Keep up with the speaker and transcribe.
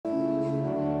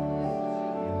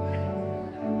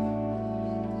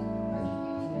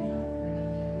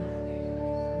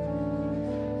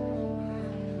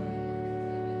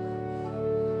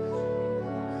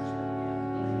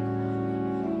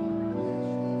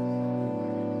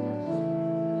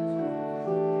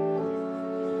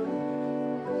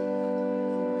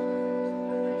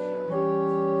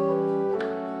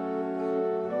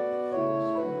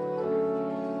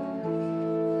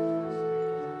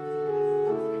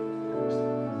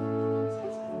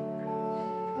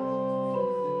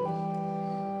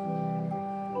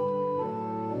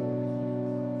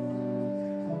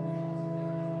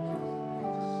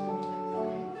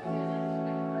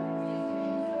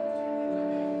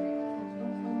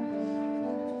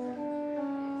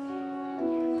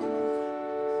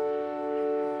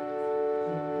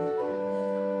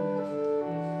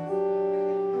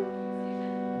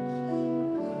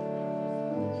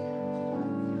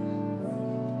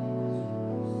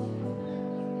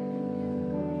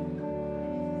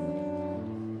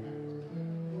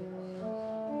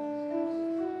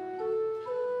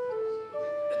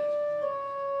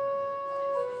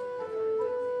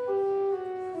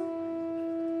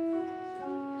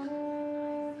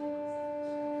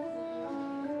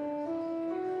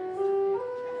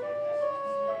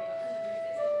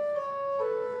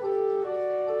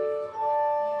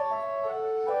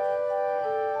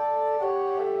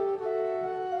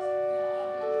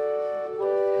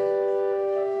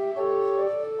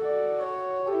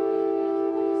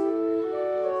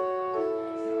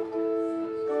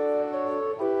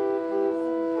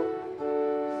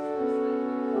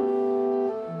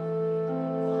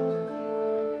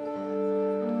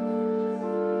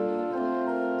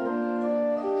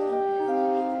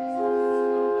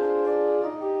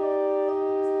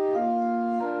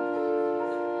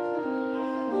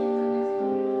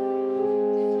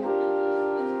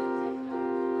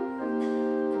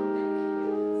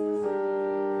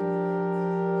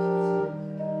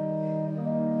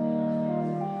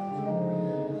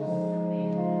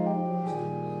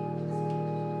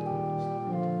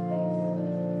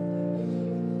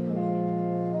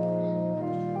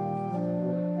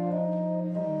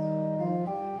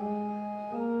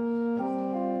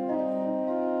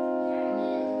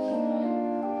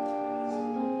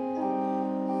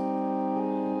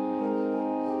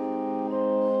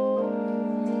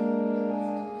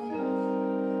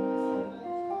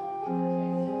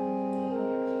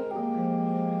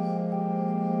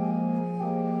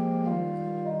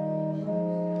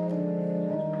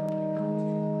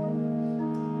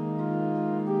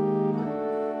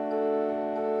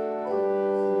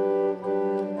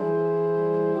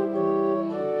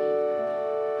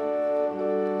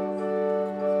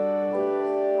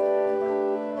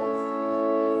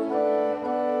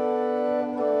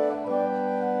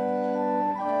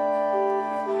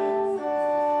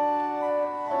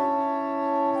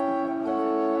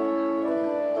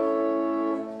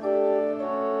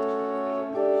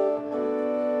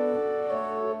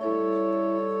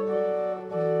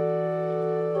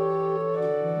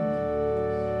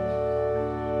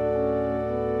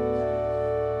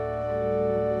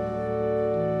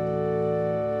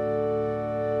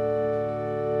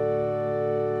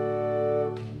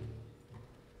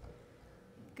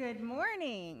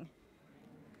morning.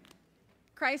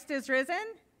 Christ is risen.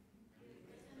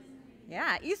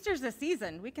 Yeah, Easter's a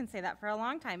season. We can say that for a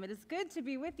long time. It is good to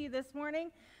be with you this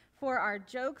morning for our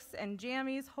Jokes and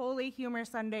Jammies Holy Humor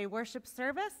Sunday worship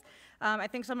service. I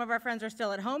think some of our friends are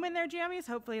still at home in their jammies.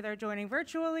 Hopefully they're joining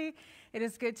virtually. It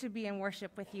is good to be in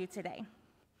worship with you today.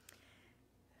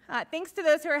 Thanks to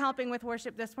those who are helping with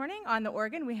worship this morning. On the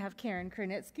organ, we have Karen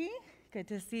Kronitsky. Good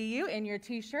to see you in your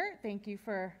t-shirt. Thank you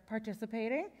for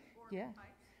participating.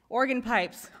 Organ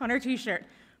pipes on her t-shirt.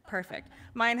 Perfect.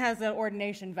 Mine has an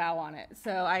ordination vow on it,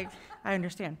 so I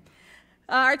understand.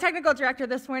 Our technical director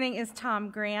this morning is Tom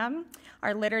Graham.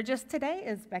 Our liturgist today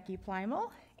is Becky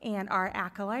Plymel, and our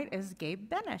acolyte is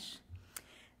Gabe Benish.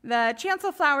 The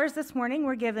chancel flowers this morning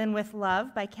were given with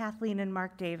love by Kathleen and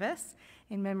Mark Davis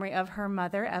in memory of her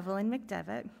mother, Evelyn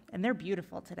McDevitt, and they're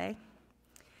beautiful today.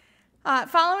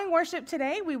 Following worship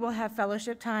today, we will have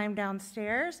fellowship time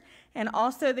downstairs, and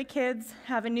also the kids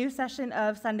have a new session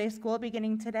of Sunday school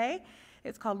beginning today.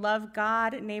 It's called Love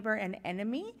God, Neighbor, and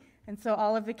Enemy, and so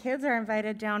all of the kids are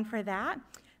invited down for that.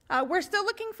 We're still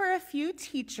looking for a few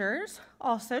teachers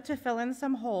also to fill in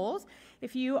some holes.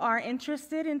 If you are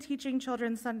interested in teaching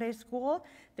children Sunday school,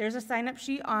 there's a sign-up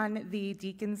sheet on the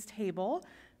deacon's table.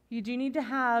 You do need to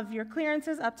have your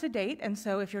clearances up to date, and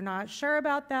so if you're not sure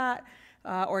about that,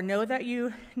 or know that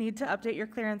you need to update your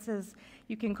clearances,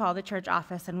 you can call the church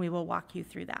office and we will walk you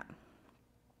through that.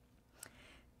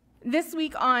 This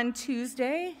week on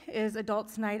Tuesday is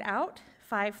Adults Night Out,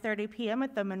 5:30 p.m.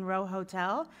 at the Monroe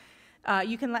Hotel.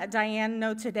 You can let Diane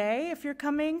know today if you're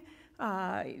coming.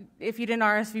 If you didn't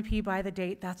RSVP by the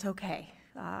date, that's okay.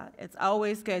 It's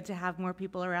always good to have more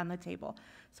people around the table.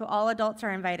 So all adults are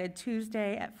invited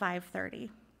Tuesday at 5:30.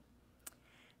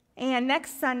 And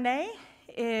next Sunday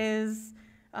is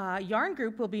yarn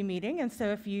group will be meeting, and so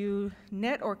if you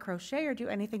knit or crochet or do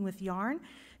anything with yarn,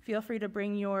 feel free to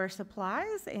bring your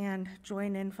supplies and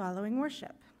join in following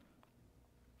worship.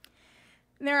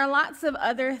 There are lots of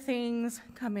other things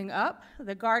coming up.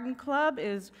 The garden club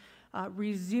is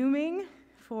resuming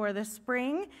for the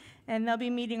spring, and they'll be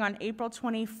meeting on April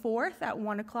 24th at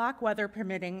 1 o'clock, weather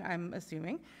permitting, I'm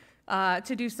assuming,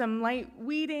 to do some light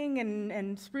weeding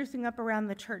and sprucing up around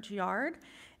the church yard.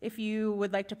 If you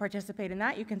would like to participate in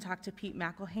that, you can talk to Pete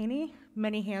McElhaney.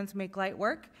 Many hands make light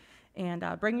work, and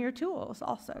bring your tools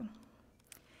also.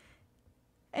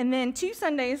 And then 2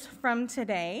 Sundays from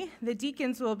today, the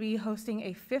deacons will be hosting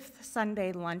a 5th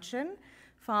Sunday luncheon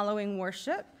following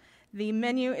worship. The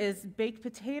menu is baked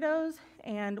potatoes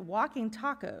and walking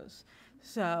tacos.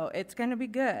 So it's going to be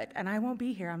good, and I won't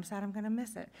be here. I'm sad I'm going to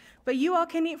miss it. But you all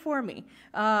can eat for me.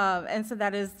 And so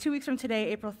that is 2 weeks from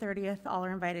today, April 30th. All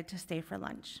are invited to stay for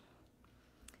lunch.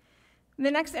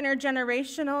 The next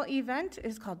intergenerational event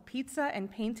is called Pizza and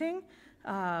Painting,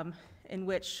 in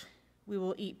which we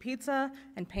will eat pizza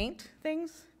and paint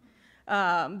things.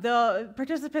 The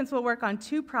participants will work on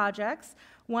 2 projects.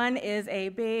 One is a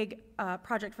big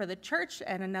project for the church,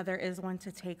 and another is one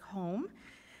to take home.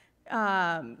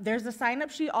 There's a sign-up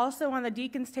sheet also on the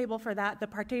deacon's table for that. The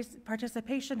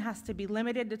participation has to be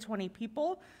limited to 20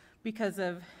 people because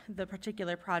of the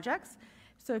particular projects.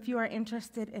 So if you are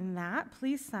interested in that,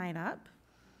 please sign up.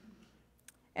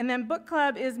 And then book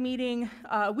club is meeting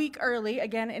a week early,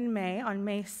 again in May, on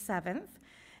May 7th.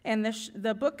 And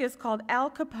the book is called Al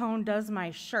Capone Does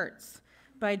My Shirts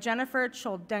by Jennifer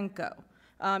Choldenko.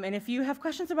 And if you have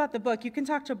questions about the book, you can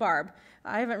talk to Barb.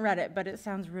 I haven't read it, but it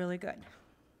sounds really good.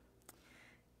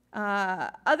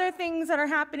 Other things that are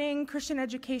happening, Christian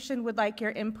Education would like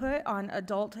your input on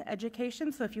adult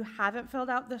education. So if you haven't filled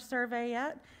out the survey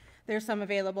yet, there's some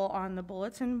available on the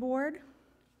bulletin board.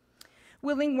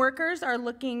 Willing workers are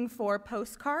looking for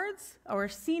postcards or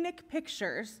scenic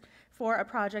pictures for a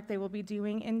project they will be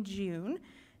doing in June,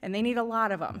 and they need a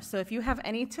lot of them. So if you have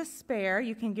any to spare,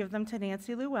 you can give them to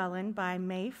Nancy Llewellyn by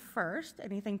May 1st.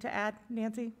 Anything to add,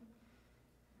 Nancy?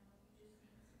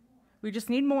 We just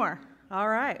need more. All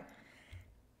right.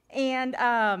 And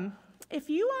if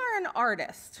you are an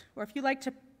artist, or if you like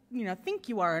to, think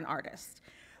you are an artist,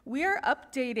 we are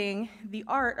updating the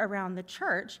art around the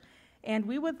church, and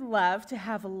we would love to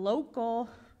have local,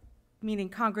 meaning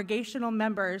congregational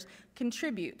members,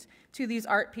 contribute to these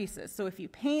art pieces. So if you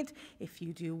paint, if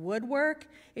you do woodwork,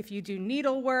 if you do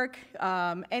needlework,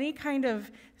 any kind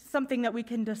of something that we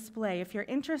can display, if you're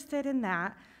interested in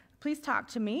that, please talk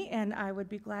to me, and I would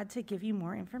be glad to give you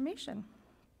more information.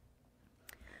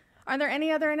 Are there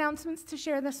any other announcements to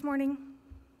share this morning?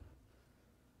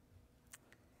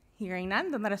 Hearing none,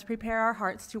 then let us prepare our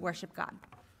hearts to worship God.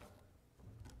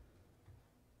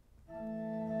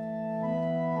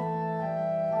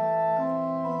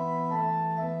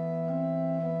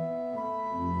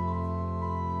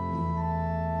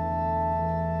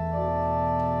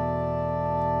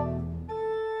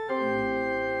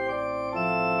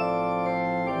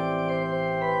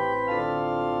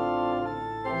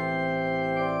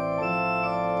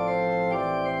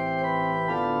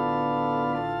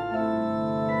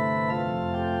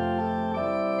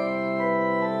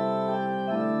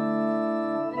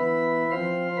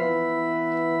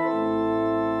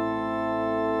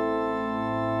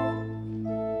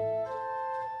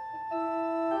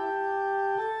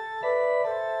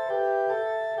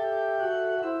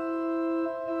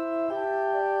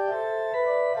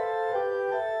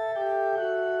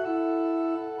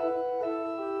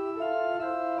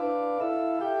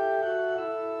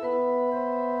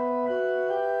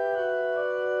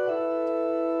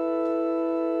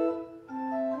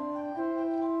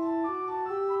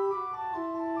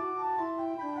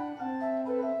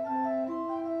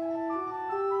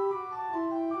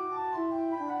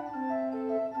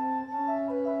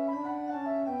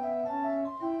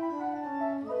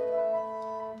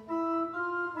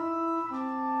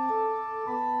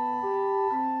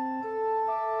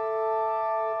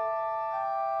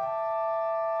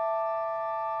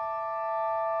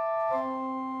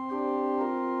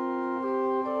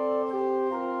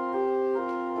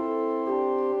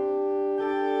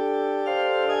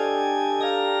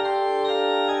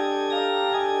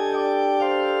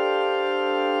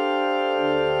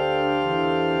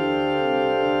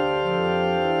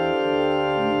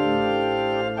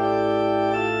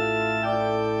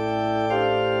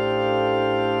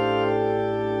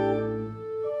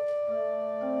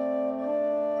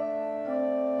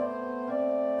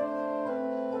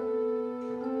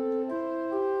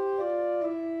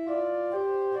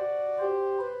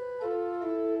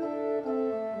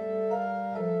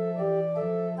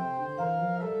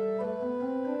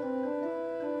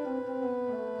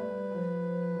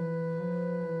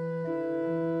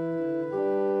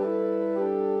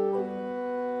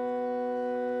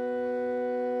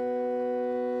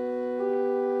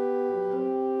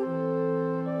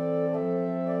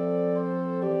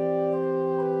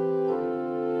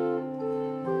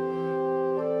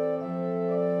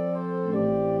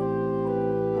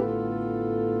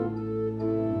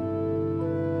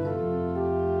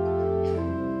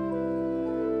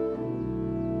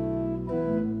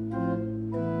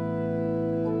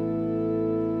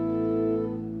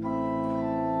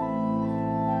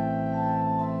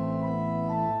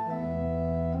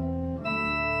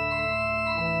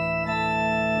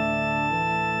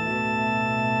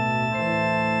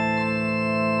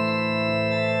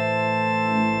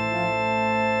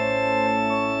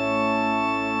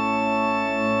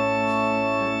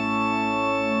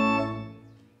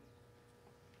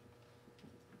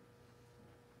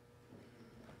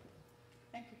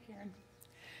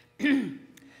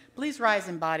 Please rise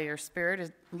in body or spirit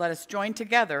and let us join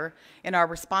together in our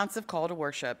responsive call to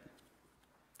worship.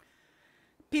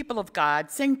 People of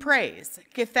God, sing praise.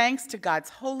 Give thanks to God's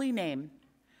holy name.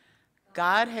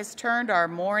 God has turned our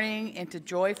mourning into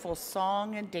joyful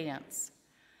song and dance.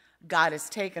 God has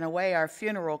taken away our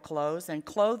funeral clothes and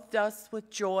clothed us with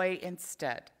joy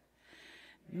instead.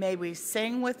 May we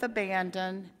sing with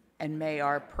abandon, and may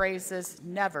our praises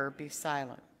never be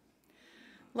silent.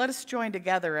 Let us join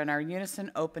together in our unison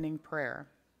opening prayer.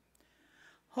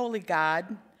 Holy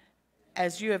God,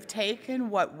 as you have taken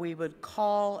what we would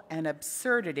call an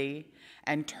absurdity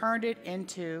and turned it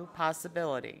into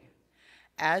possibility,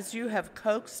 as you have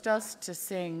coaxed us to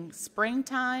sing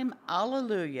springtime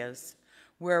alleluias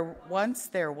where once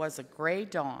there was a gray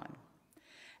dawn,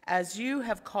 as you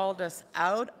have called us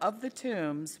out of the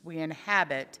tombs we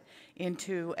inhabit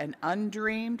into an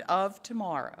undreamed of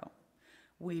tomorrow,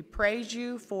 we praise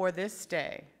you for this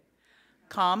day.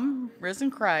 Come,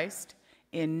 risen Christ,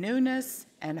 in newness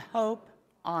and hope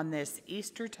on this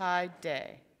Eastertide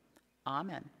day.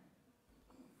 Amen.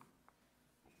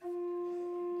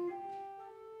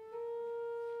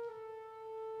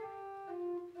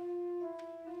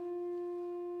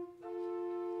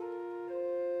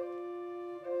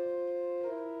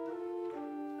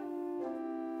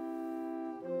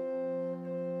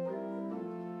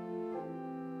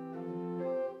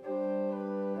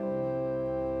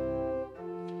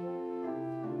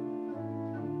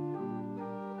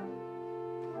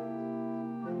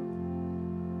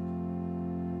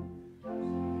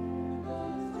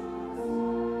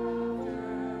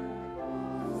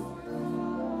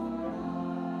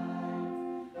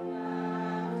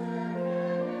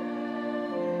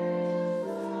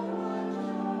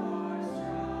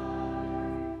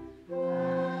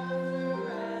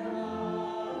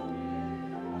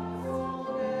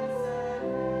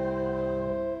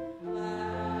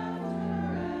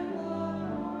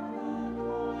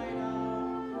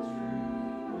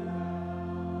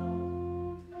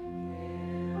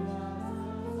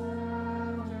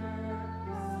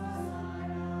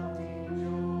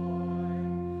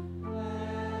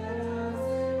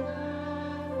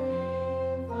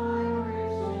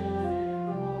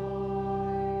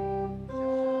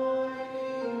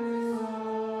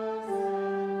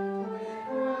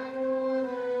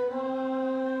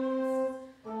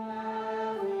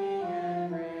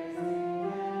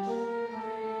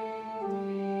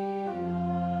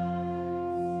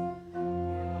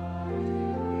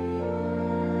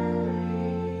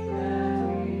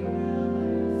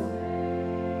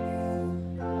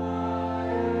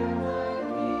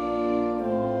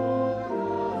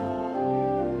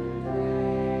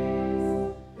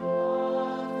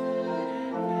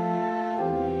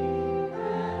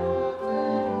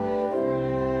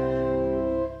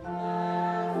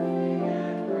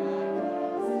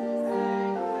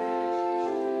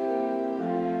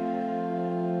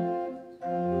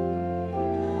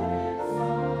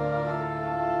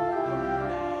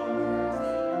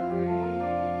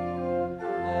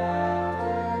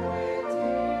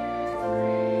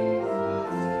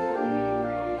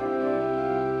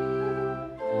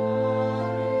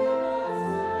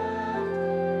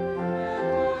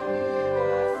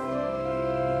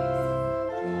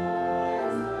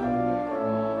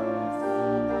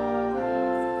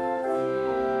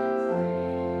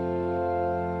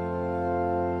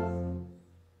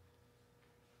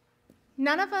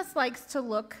 None of us likes to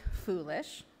look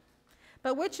foolish,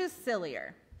 but which is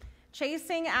sillier?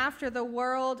 Chasing after the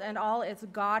world and all its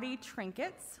gaudy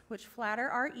trinkets, which flatter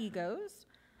our egos,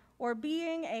 or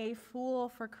being a fool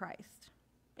for Christ,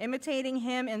 imitating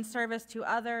him in service to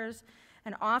others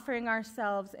and offering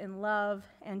ourselves in love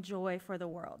and joy for the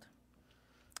world.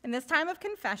 In this time of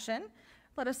confession,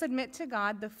 let us admit to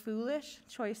God the foolish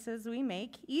choices we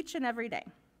make each and every day,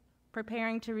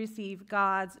 preparing to receive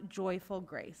God's joyful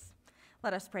grace.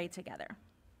 Let us pray together.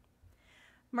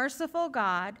 Merciful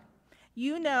God,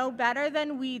 you know better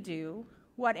than we do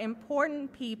what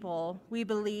important people we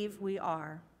believe we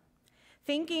are.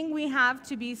 Thinking we have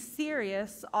to be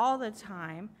serious all the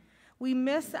time, we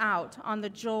miss out on the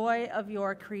joy of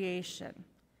your creation.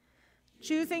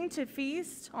 Choosing to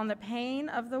feast on the pain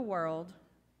of the world,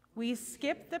 we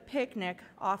skip the picnic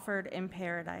offered in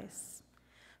paradise.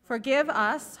 Forgive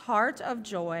us, heart of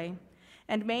joy,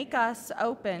 and make us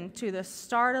open to the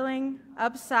startling,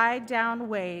 upside-down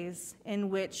ways in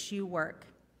which you work.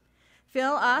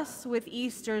 Fill us with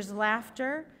Easter's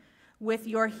laughter, with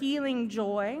your healing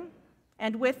joy,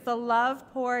 and with the love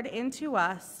poured into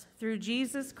us through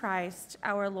Jesus Christ,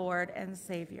 our Lord and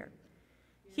Savior.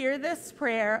 Hear this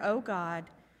prayer, O God,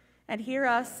 and hear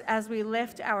us as we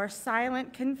lift our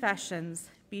silent confessions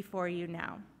before you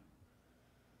now.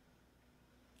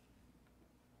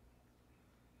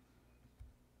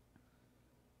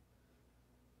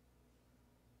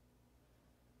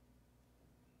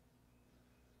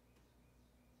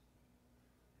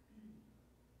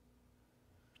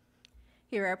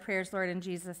 Hear our prayers, Lord, in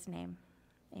Jesus' name.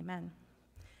 Amen.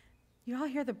 You all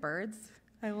hear the birds?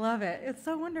 I love it. It's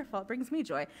so wonderful. It brings me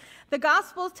joy. The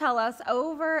Gospels tell us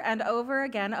over and over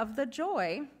again of the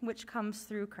joy which comes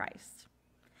through Christ.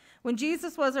 When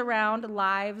Jesus was around,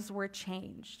 lives were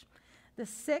changed. The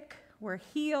sick were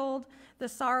healed. The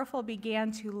sorrowful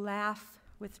began to laugh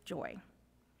with joy.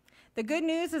 The good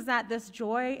news is that this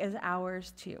joy is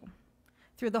ours too.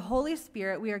 Through the Holy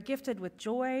Spirit, we are gifted with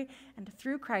joy, and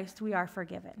through Christ, we are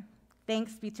forgiven.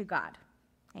 Thanks be to God.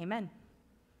 Amen.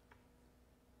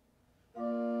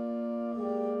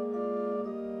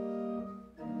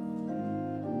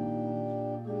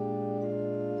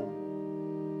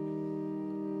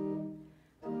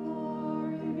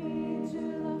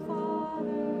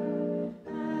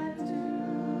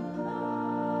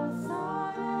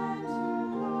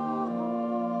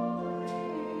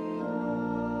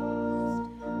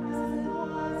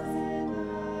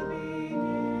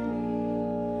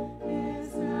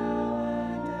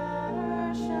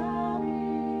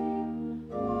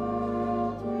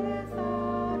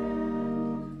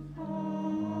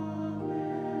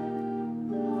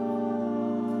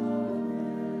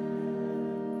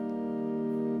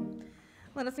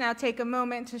 Let us now take a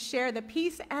moment to share the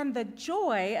peace and the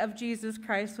joy of Jesus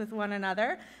Christ with one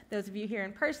another. Those of you here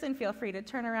in person, feel free to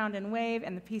turn around and wave,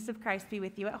 and the peace of Christ be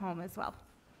with you at home as well.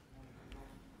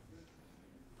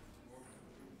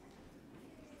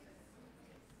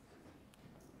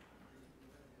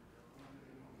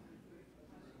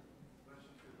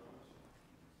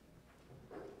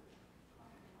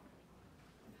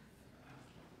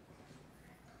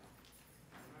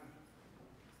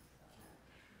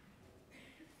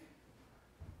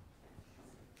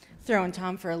 Throwing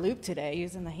Tom for a loop today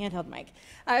using the handheld mic.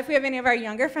 If we have any of our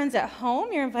younger friends at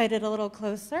home, you're invited a little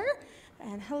closer.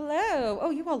 And hello.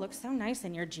 Oh, you all look so nice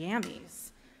in your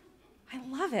jammies. I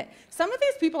love it. Some of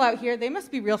these people out here, they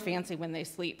must be real fancy when they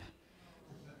sleep.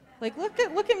 Like, look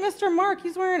at Mr. Mark.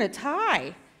 He's wearing a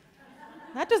tie.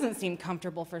 That doesn't seem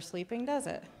comfortable for sleeping, does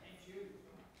it?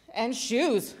 And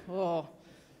shoes. Oh,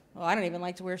 well, I don't even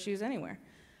like to wear shoes anywhere.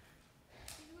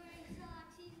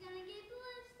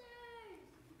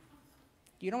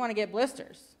 You don't want to get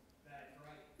blisters.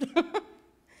 That's right.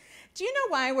 Do you know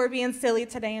why we're being silly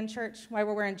today in church? Why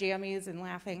we're wearing jammies and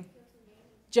laughing?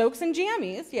 Jokes and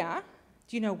jammies, yeah.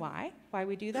 Do you know why? Why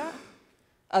we do that?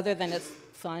 Other than it's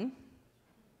fun.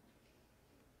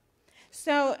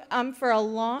 So for a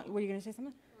long, were you going to say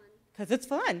something? Because it's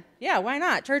fun. Yeah, why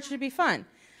not? Church should be fun.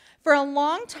 For a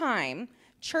long time,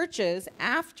 churches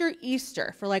after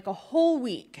Easter, for like a whole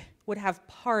week, would have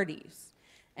parties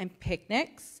and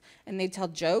picnics. And they'd tell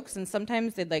jokes, and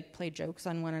sometimes they'd like play jokes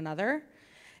on one another.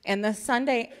 And the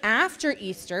Sunday after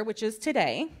Easter, which is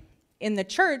today, in the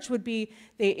church would be,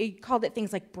 they called it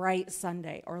things like Bright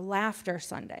Sunday or Laughter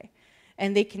Sunday.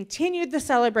 And they continued the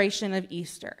celebration of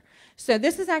Easter. So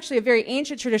this is actually a very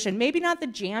ancient tradition. Maybe not the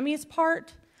jammies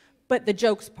part, but the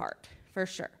jokes part, for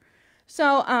sure.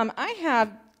 So I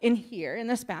have in here, in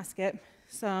this basket,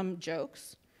 some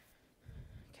jokes.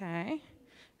 Okay.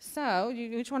 So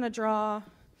you each want to draw...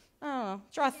 Oh,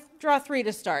 draw 3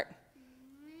 to start.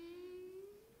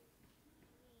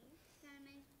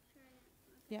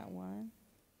 Yeah, 1. 1,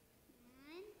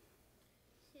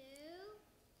 2,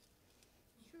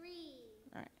 3.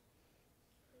 All right.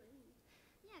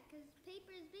 Yeah, because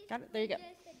paper is basically Got it. There you go.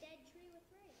 just a dead tree with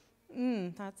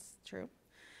rays. That's true.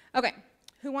 Okay.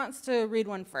 Who wants to read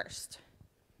one first?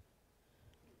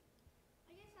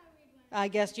 I guess I'll read one. I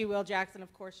guess you will, Jackson.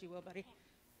 Of course you will, buddy.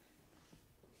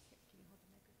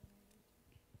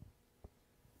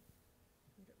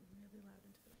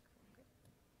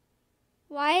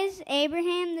 Why is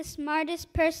Abraham the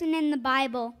smartest person in the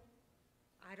Bible?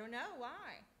 I don't know. Why?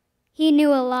 He knew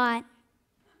a lot.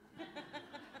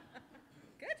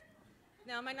 Good.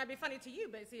 Now, it might not be funny to you,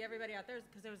 but see, everybody out there,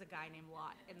 because there was a guy named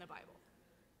Lot in the Bible.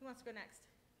 Who wants to go next?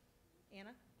 Anna?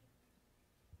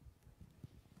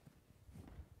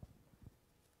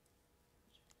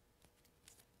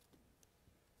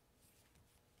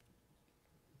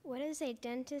 What is a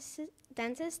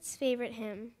dentist's favorite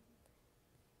hymn?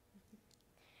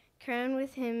 Crown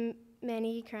with him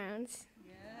many crowns.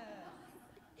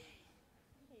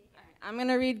 I'm going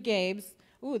to read Gabe's.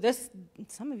 Ooh,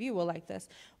 some of you will like this.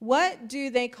 What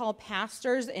do they call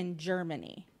pastors in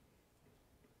Germany?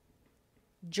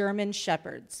 German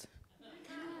shepherds.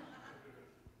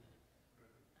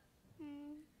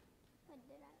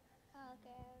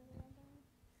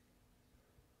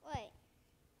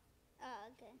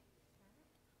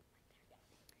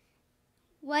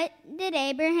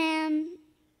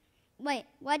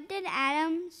 What did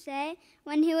Adam say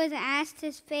when he was asked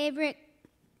his favorite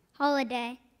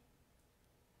holiday?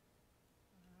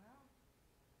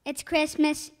 It's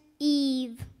Christmas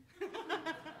Eve.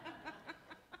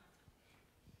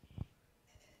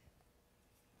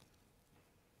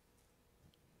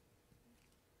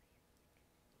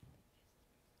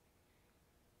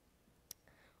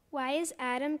 Why is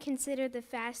Adam considered the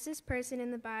fastest person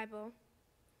in the Bible?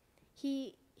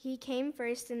 He came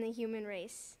first in the human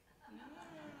race.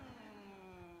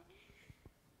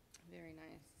 Very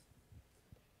nice.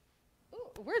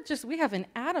 Ooh, we have an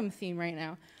Adam theme right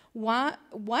now. What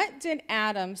did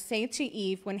Adam say to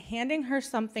Eve when handing her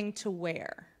something to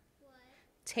wear? What?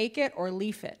 Take it or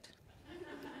leave it.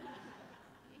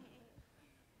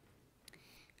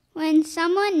 When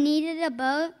someone needed a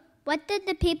boat, what did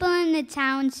the people in the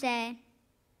town say?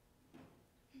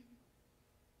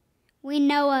 We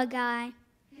know a guy.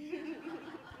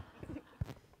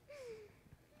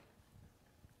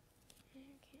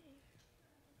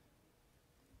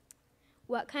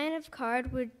 What kind of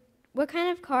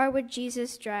car would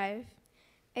Jesus drive?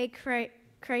 A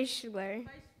Chrysler.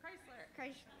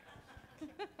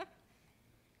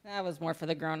 That was more for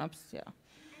the grown-ups, yeah.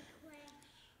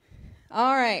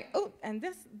 All right. Oh, and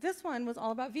this one was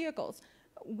all about vehicles.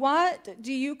 What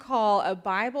do you call a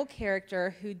Bible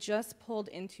character who just pulled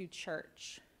into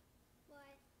church? What?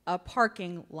 A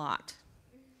parking lot.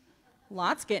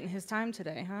 Lot's getting his time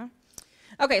today, huh?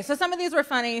 Okay, so some of these were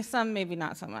funny, some maybe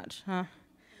not so much, huh?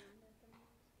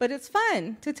 But it's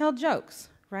fun to tell jokes,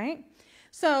 right?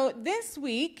 So this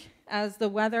week, as the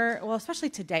weather, well, especially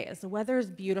today, as the weather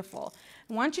is beautiful,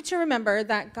 I want you to remember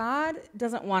that God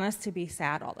doesn't want us to be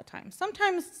sad all the time.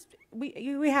 Sometimes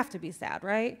we have to be sad,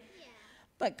 right? Yeah.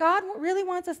 But God really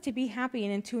wants us to be happy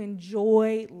and to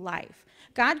enjoy life.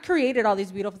 God created all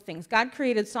these beautiful things. God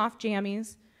created soft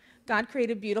jammies. God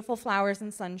created beautiful flowers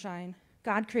and sunshine.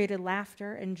 God created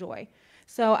laughter and joy.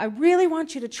 So I really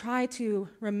want you to try to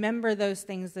remember those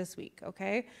things this week,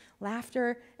 okay?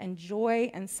 Laughter and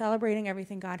joy and celebrating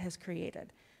everything God has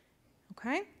created,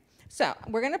 okay? So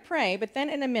we're going to pray, but then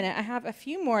in a minute, I have a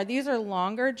few more. These are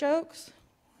longer jokes.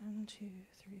 1, 2,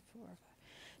 3, 4, 5.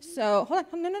 So hold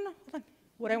on. No, hold on.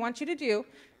 What I want you to do,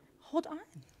 hold on.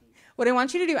 What I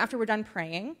want you to do after we're done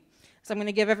praying is I'm going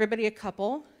to give everybody a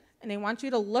couple, and I want you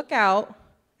to look out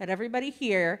at everybody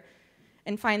here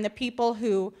and find the people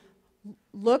who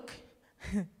look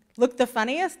the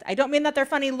funniest. I don't mean that they're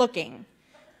funny looking,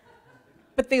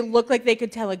 but they look like they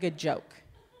could tell a good joke,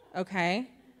 okay?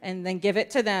 And then give it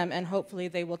to them, and hopefully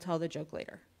they will tell the joke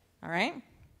later, all right?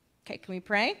 Okay, can we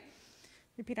pray?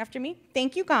 Repeat after me.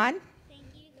 Thank you, God,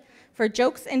 for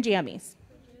jokes and jammies,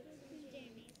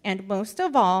 and most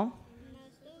of all,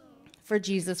 for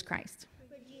Jesus Christ.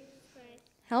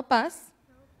 Help us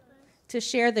to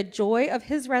share the joy of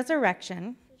his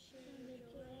resurrection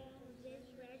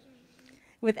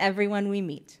with everyone we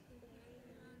meet.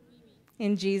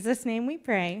 In Jesus' name we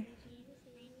pray.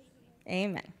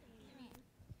 Amen.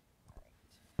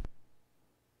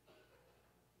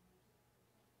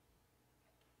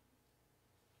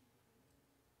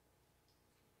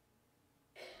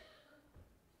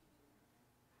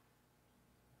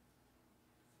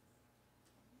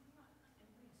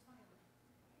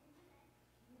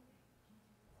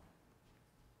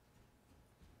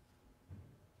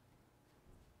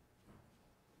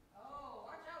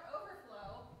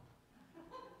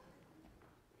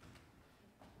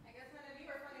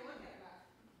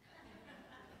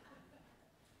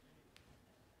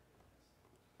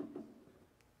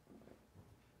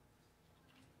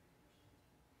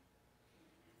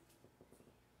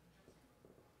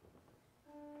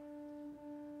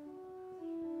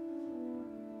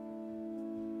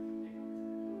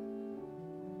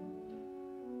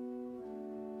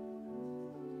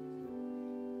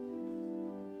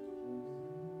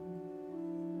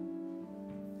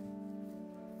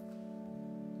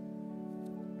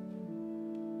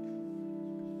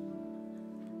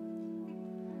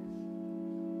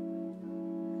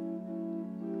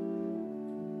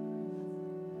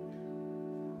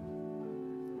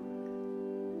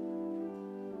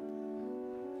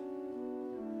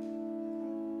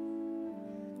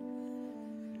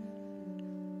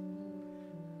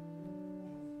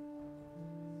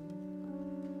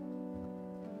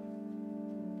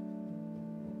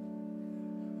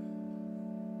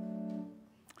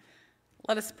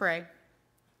 Let us pray.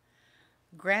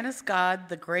 Grant us, God,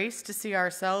 the grace to see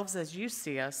ourselves as you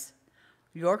see us,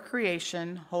 your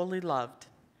creation wholly loved.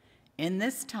 In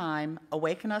this time,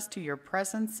 awaken us to your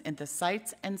presence in the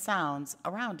sights and sounds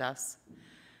around us.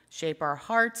 Shape our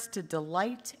hearts to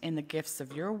delight in the gifts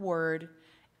of your word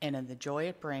and in the joy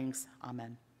it brings.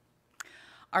 Amen.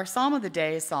 Our psalm of the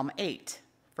day is Psalm 8,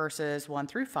 verses 1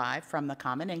 through 5 from the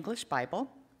Common English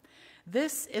Bible.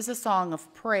 This is a song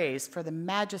of praise for the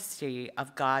majesty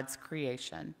of God's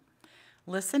creation.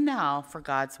 Listen now for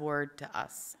God's word to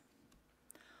us.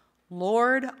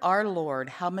 Lord, our Lord,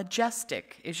 how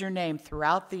majestic is your name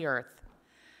throughout the earth.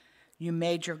 You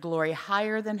made your glory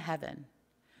higher than heaven.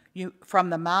 From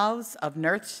the mouths of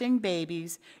nursing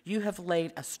babies, you have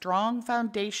laid a strong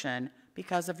foundation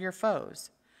because of your foes,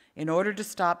 in order to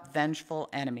stop vengeful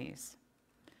enemies.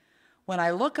 When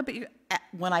I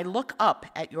look up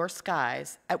at your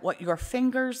skies, at what your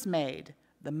fingers made,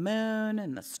 the moon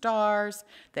and the stars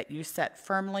that you set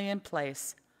firmly in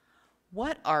place,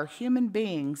 what are human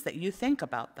beings that you think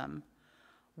about them?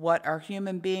 What are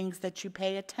human beings that you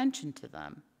pay attention to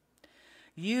them?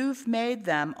 You've made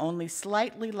them only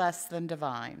slightly less than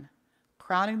divine,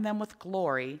 crowning them with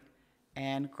glory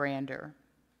and grandeur.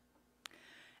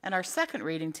 And our second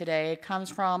reading today comes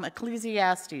from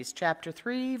Ecclesiastes chapter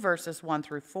 3, verses 1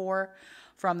 through 4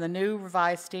 from the New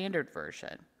Revised Standard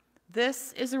Version.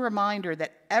 This is a reminder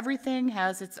that everything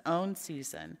has its own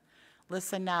season.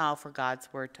 Listen now for God's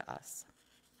word to us.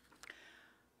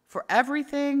 For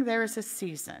everything there is a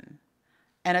season,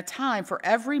 and a time for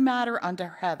every matter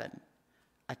under heaven,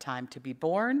 a time to be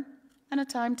born and a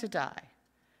time to die,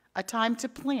 a time to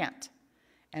plant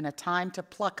and a time to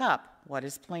pluck up what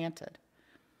is planted,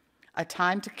 a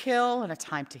time to kill and a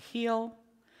time to heal,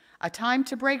 a time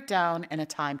to break down and a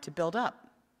time to build up,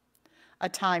 a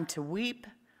time to weep,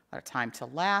 a time to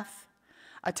laugh,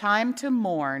 a time to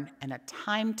mourn, and a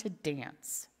time to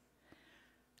dance.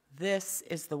 This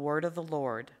is the word of the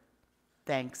Lord.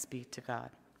 Thanks be to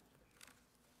God.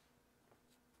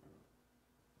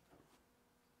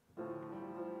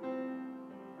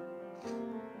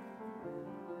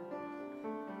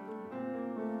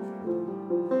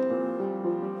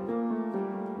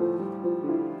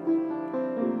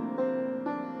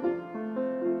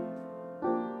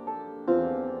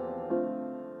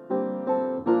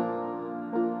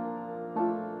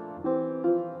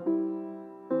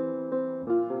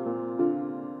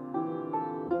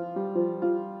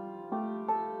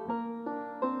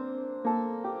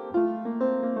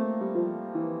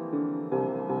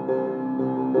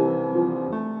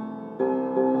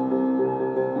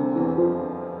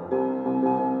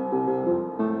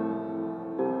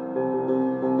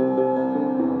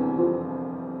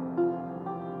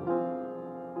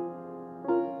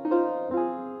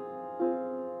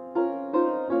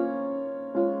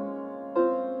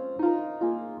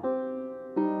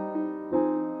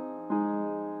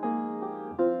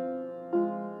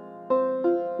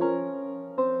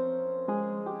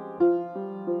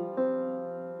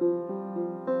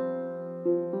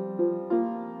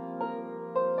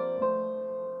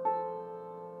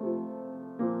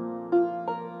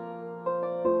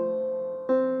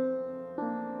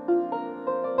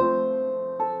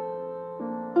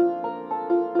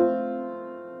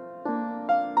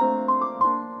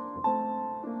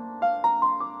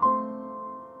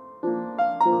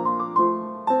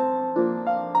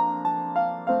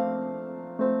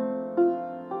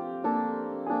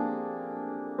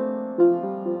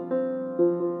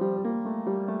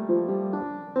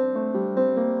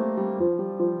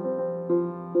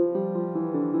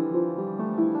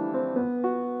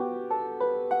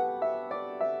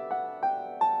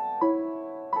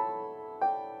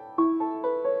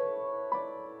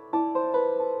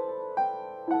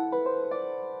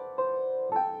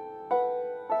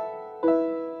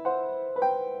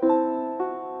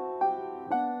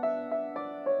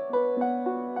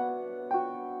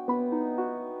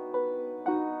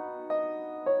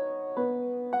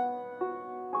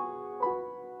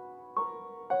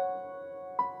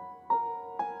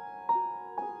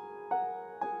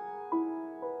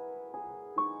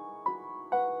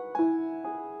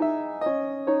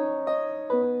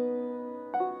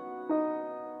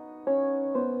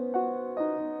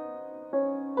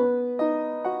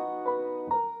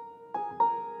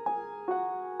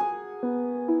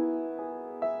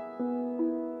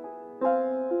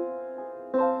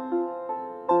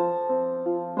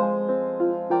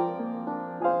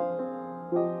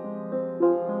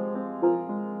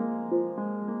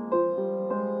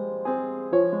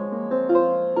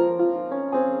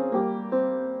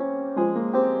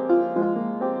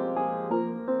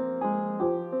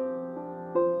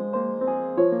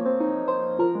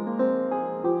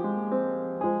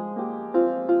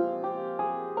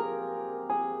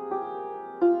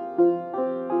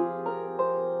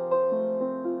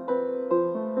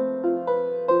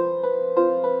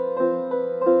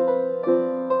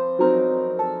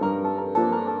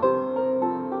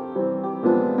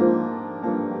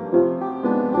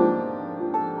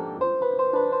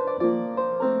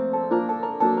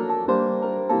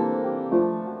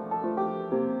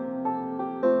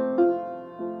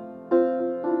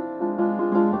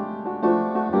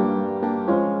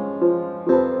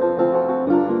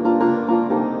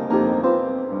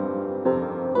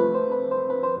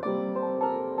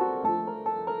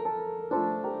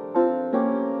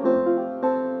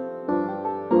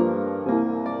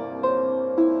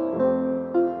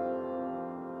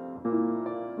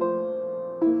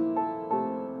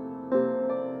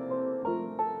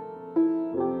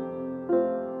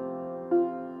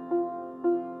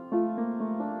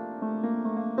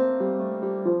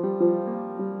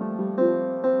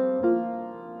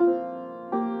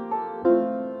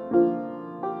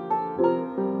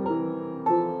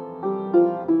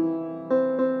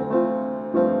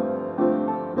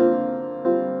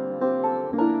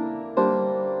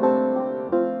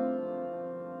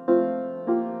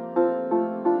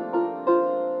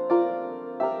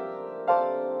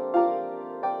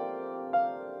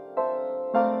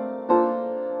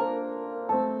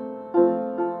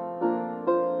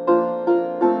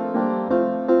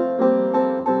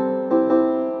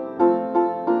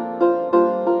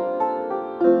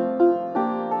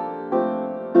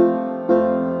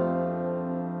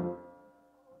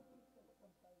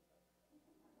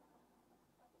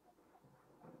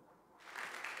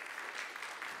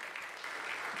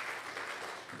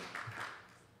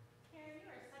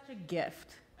 A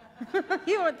gift.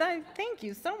 Thank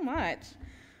you so much.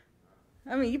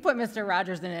 I mean, you put Mr.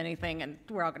 Rogers in anything, and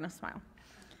we're all going to smile.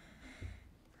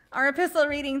 Our epistle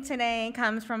reading today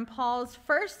comes from Paul's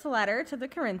first letter to the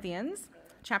Corinthians,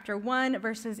 chapter 1,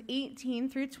 verses 18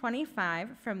 through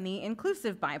 25 from the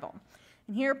Inclusive Bible.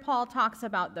 And here Paul talks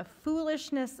about the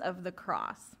foolishness of the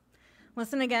cross.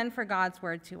 Listen again for God's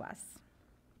word to us.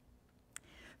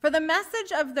 For the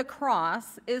message of the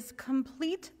cross is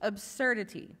complete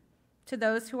absurdity to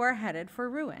those who are headed for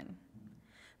ruin.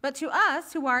 But to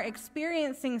us who are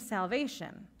experiencing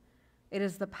salvation, it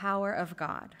is the power of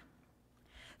God.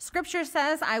 Scripture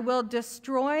says, I will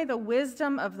destroy the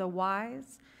wisdom of the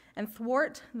wise and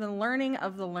thwart the learning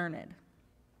of the learned.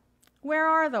 Where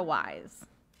are the wise?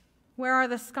 Where are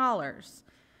the scholars?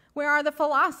 Where are the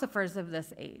philosophers of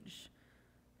this age?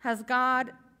 Has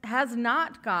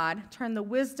not God turned the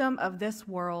wisdom of this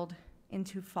world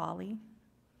into folly?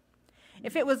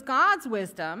 If it was God's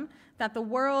wisdom that the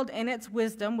world in its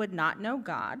wisdom would not know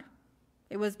God,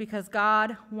 it was because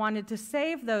God wanted to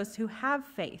save those who have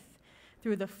faith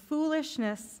through the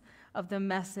foolishness of the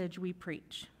message we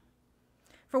preach.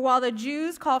 For while the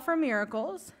Jews call for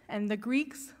miracles and the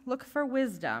Greeks look for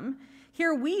wisdom,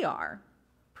 here we are,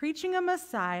 preaching a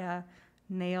Messiah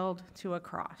nailed to a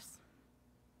cross.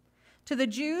 To the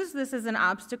Jews, this is an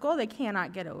obstacle they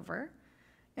cannot get over,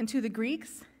 and to the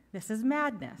Greeks, this is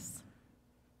madness.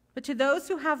 But to those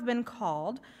who have been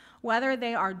called, whether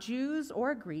they are Jews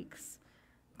or Greeks,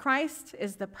 Christ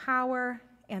is the power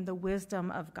and the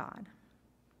wisdom of God.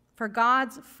 For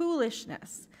God's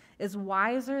foolishness is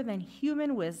wiser than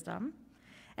human wisdom,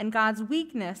 and God's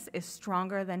weakness is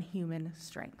stronger than human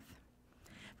strength.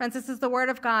 Friends, this is the word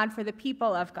of God for the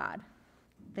people of God.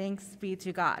 Thanks be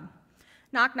to God.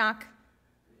 Knock, knock.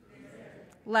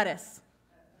 Let us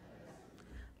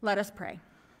pray.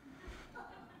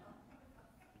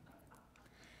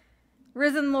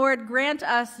 Risen Lord, grant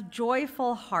us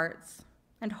joyful hearts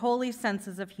and holy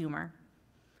senses of humor.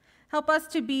 Help us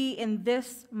to be in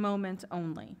this moment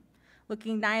only,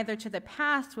 looking neither to the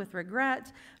past with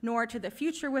regret nor to the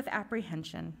future with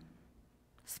apprehension.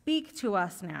 Speak to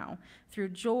us now through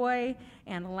joy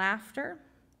and laughter,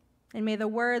 and may the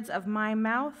words of my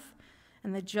mouth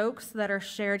and the jokes that are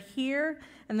shared here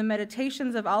and the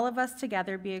meditations of all of us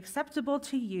together be acceptable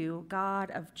to you,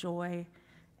 God of joy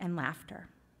and laughter.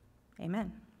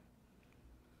 Amen.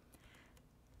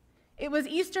 It was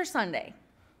Easter Sunday.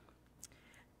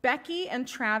 Becky and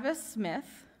Travis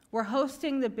Smith were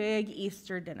hosting the big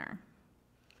Easter dinner.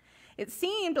 It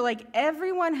seemed like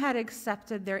everyone had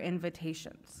accepted their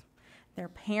invitations. Their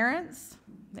parents,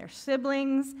 their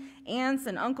siblings, aunts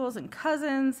and uncles and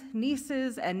cousins,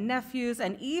 nieces and nephews,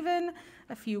 and even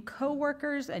a few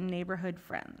coworkers and neighborhood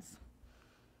friends.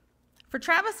 For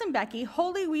Travis and Becky,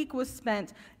 Holy Week was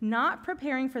spent not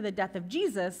preparing for the death of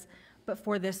Jesus, but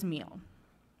for this meal.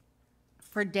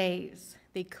 For days,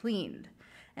 they cleaned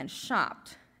and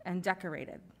shopped and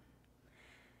decorated.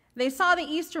 They saw the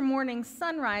Easter morning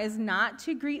sunrise not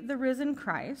to greet the risen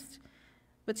Christ,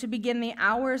 but to begin the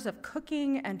hours of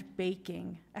cooking and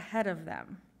baking ahead of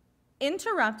them,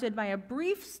 interrupted by a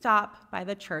brief stop by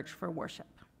the church for worship.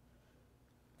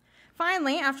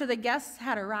 Finally, after the guests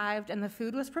had arrived and the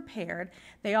food was prepared,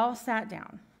 they all sat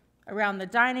down around the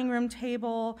dining room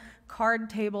table, card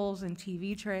tables and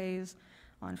TV trays,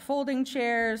 on folding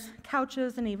chairs,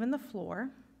 couches, and even the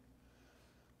floor.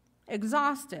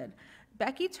 Exhausted,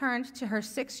 Becky turned to her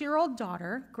 6-year-old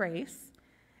daughter, Grace,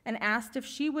 and asked if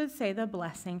she would say the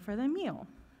blessing for the meal.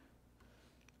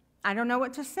 "I don't know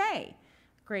what to say,"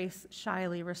 Grace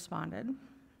shyly responded.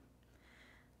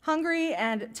 Hungry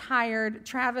and tired,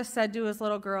 Travis said to his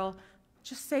little girl,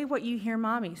 "Just say what you hear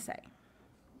Mommy say."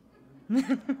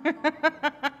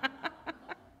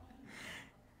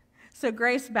 So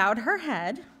Grace bowed her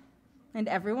head, and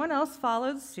everyone else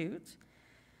followed suit.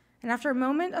 And after a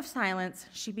moment of silence,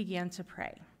 she began to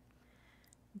pray.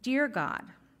 "Dear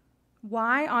God,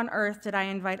 why on earth did I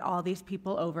invite all these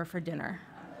people over for dinner?"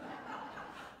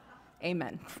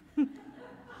 Amen.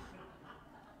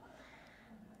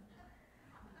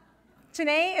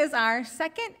 Today is our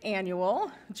second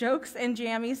annual Jokes and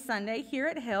Jammies Sunday here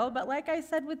at Hill, but like I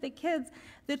said with the kids,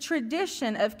 the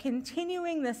tradition of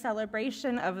continuing the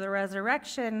celebration of the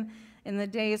resurrection in the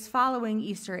days following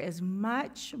Easter is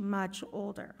much, much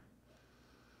older.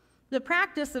 The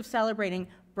practice of celebrating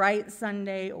Bright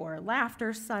Sunday or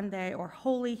Laughter Sunday or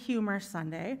Holy Humor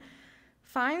Sunday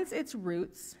finds its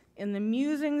roots in the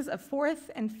musings of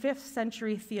 4th and 5th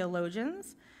century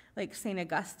theologians like St.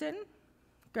 Augustine,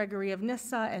 Gregory of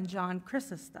Nyssa, and John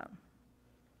Chrysostom.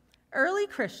 Early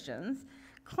Christians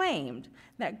claimed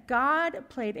that God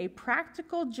played a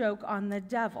practical joke on the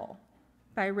devil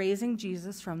by raising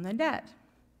Jesus from the dead.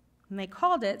 And they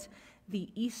called it the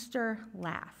Easter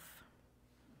laugh.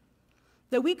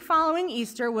 The week following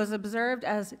Easter was observed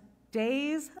as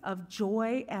days of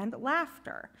joy and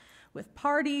laughter, with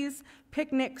parties,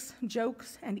 picnics,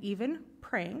 jokes, and even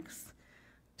pranks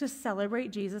to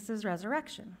celebrate Jesus'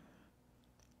 resurrection.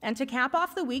 And to cap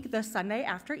off the week, the Sunday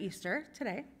after Easter,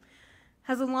 today,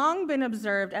 has long been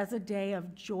observed as a day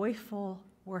of joyful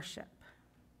worship.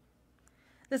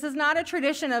 This is not a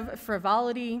tradition of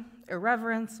frivolity,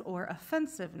 irreverence, or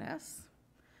offensiveness.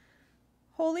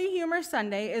 Holy Humor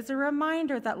Sunday is a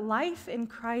reminder that life in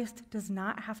Christ does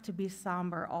not have to be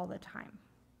somber all the time.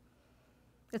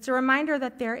 It's a reminder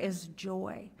that there is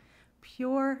joy,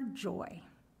 pure joy,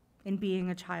 in being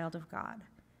a child of God.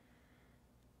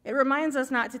 It reminds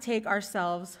us not to take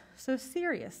ourselves so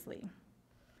seriously.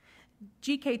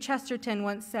 G.K. Chesterton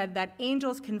once said that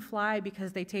angels can fly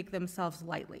because they take themselves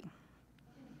lightly.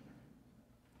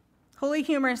 Holy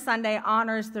Humor Sunday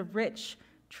honors the rich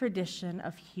tradition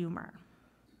of humor.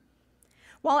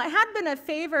 While it had been a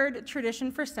favored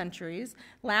tradition for centuries,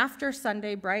 Laughter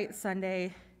Sunday, Bright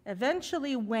Sunday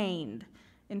eventually waned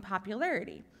in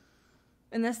popularity.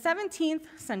 In the 17th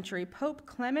century, Pope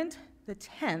Clement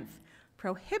X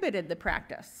prohibited the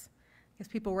practice because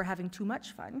people were having too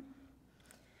much fun.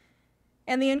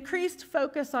 And the increased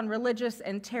focus on religious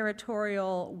and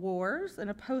territorial wars in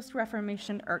a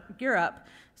post-Reformation Europe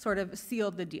sort of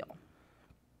sealed the deal.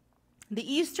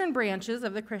 The eastern branches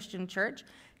of the Christian church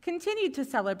continued to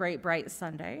celebrate Bright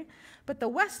Sunday, but the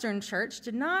Western church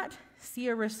did not see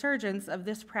a resurgence of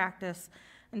this practice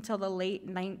until the late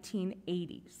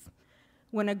 1980s,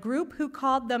 when a group who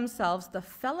called themselves the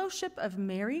Fellowship of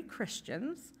Merry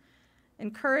Christians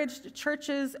encouraged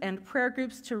churches and prayer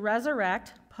groups to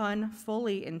resurrect, pun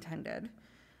fully intended,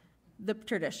 the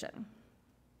tradition.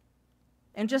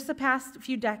 In just the past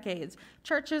few decades,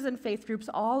 churches and faith groups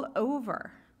all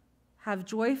over have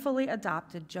joyfully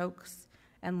adopted jokes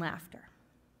and laughter,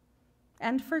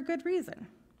 and for good reason.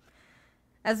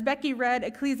 As Becky read,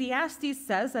 Ecclesiastes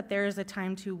says that there is a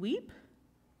time to weep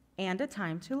and a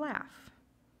time to laugh.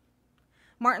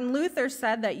 Martin Luther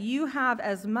said that you have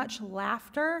as much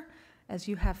laughter as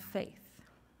you have faith.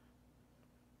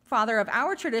 Father of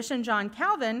our tradition, John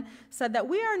Calvin, said that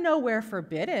we are nowhere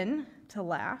forbidden to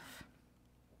laugh.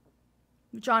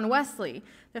 John Wesley,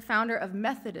 the founder of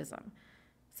Methodism,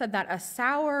 said that a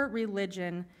sour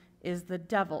religion is the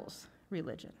devil's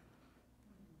religion.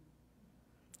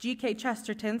 G.K.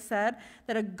 Chesterton said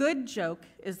that a good joke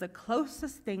is the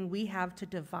closest thing we have to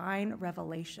divine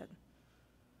revelation.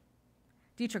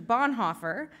 Dietrich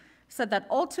Bonhoeffer said that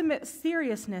ultimate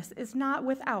seriousness is not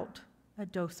without a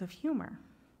dose of humor.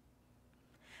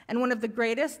 And one of the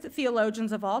greatest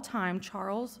theologians of all time,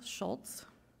 Charles Schulz,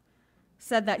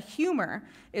 said that humor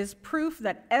is proof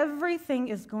that everything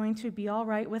is going to be all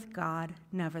right with God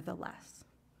nevertheless.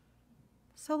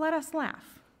 So let us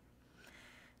laugh.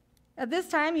 At this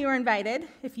time, you are invited,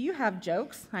 if you have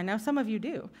jokes, I know some of you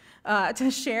do,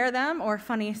 to share them or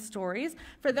funny stories.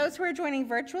 For those who are joining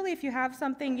virtually, if you have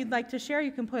something you'd like to share,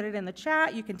 you can put it in the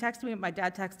chat. You can text me. My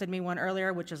dad texted me one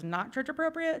earlier, which is not church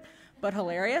appropriate, but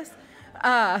hilarious.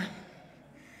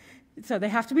 So they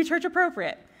have to be church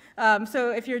appropriate.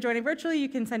 So if you're joining virtually, you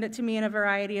can send it to me in a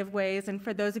variety of ways. And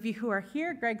for those of you who are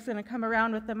here, Greg's going to come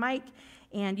around with the mic,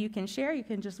 and you can share. You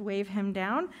can just wave him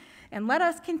down. And let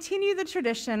us continue the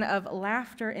tradition of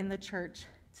laughter in the church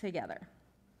together.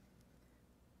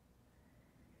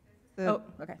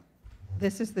 Okay.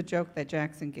 This is the joke that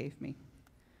Jackson gave me.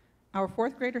 Our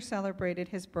fourth grader celebrated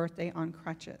his birthday on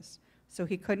crutches, so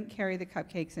he couldn't carry the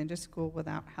cupcakes into school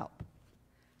without help.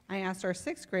 I asked our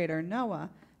sixth grader, Noah,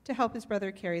 to help his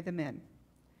brother carry them in.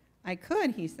 I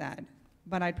could, he said,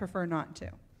 but I'd prefer not to.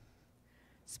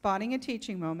 Spotting a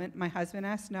teaching moment, my husband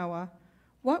asked Noah,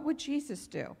 what would Jesus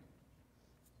do?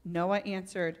 Noah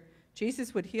answered,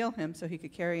 Jesus would heal him so he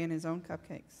could carry in his own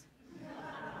cupcakes.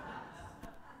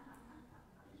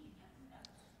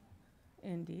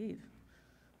 Indeed.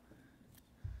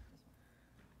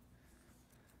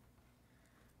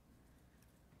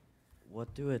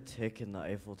 What do a tick and the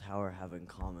Eiffel Tower have in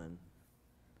common?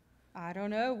 I don't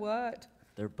know what.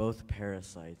 They're both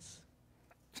parasites.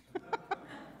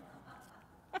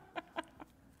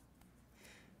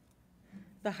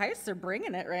 The heists are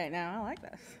bringing it right now. I like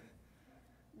this.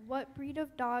 What breed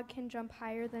of dog can jump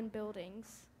higher than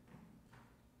buildings?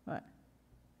 What?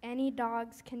 Any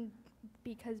dogs can,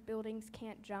 because buildings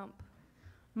can't jump.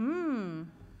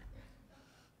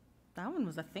 That one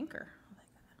was a thinker.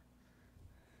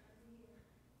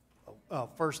 I like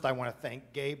that. First, I want to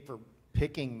thank Gabe for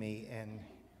picking me, and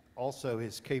also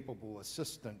his capable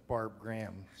assistant, Barb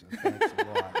Graham. So thanks a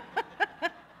lot.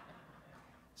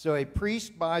 So a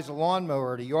priest buys a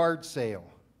lawnmower at a yard sale.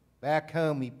 Back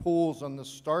home, he pulls on the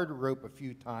starter rope a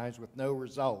few times with no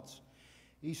results.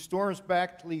 He storms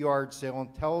back to the yard sale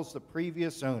and tells the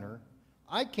previous owner,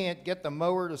 "I can't get the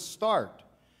mower to start."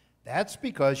 "That's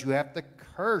because you have to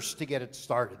curse to get it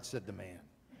started," said the man.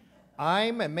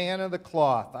 "I'm a man of the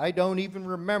cloth. I don't even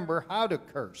remember how to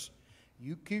curse.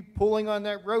 You keep pulling on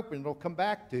that rope and it'll come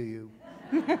back to you."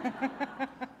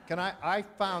 I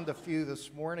found a few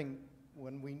this morning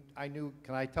when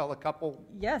can I tell a couple?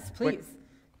 Yes, please.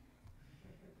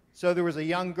 So there was a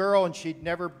young girl, and she'd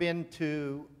never been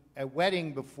to a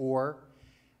wedding before,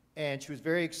 and she was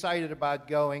very excited about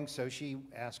going, so she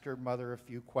asked her mother a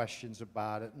few questions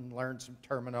about it and learned some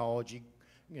terminology,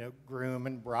 groom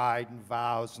and bride and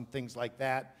vows and things like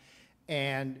that.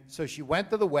 And so she went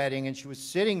to the wedding, and she was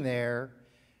sitting there,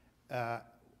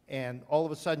 and all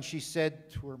of a sudden she said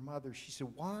to her mother, she said,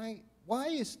 why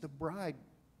is the bride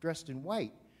dressed in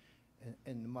white?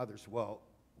 And the mother said, "Well,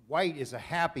 white is a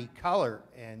happy color,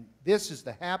 and this is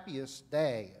the happiest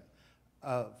day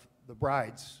of the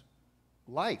bride's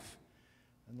life."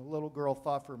 And the little girl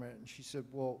thought for a minute, and she said,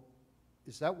 "Well,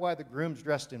 is that why the groom's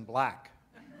dressed in black?"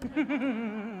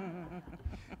 And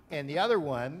the other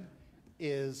one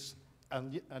is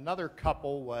another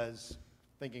couple was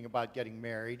thinking about getting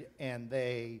married, and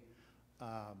they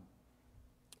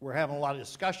were having a lot of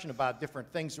discussion about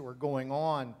different things that were going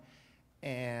on,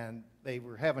 and they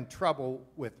were having trouble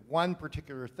with one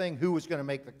particular thing: who was going to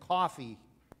make the coffee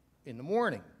in the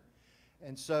morning.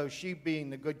 And so she, being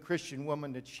the good Christian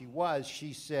woman that she was,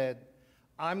 she said,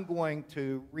 "I'm going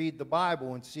to read the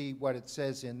Bible and see what it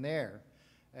says in there."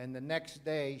 And the next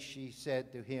day she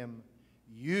said to him,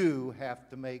 "You have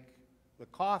to make the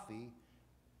coffee."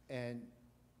 And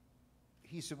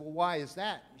he said, "Well, why is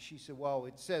that?" She said, "Well,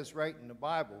 it says right in the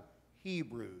Bible,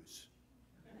 Hebrews."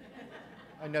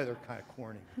 I know they're kind of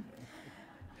corny.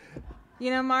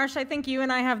 Marsh, I think you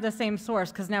and I have the same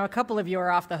source, because now a couple of you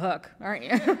are off the hook, aren't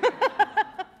you?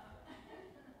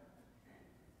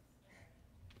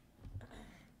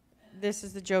 This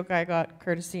is the joke I got,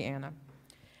 courtesy Anna.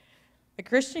 A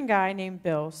Christian guy named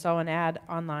Bill saw an ad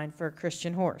online for a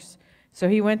Christian horse, so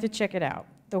he went to check it out.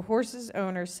 The horse's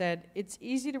owner said, "It's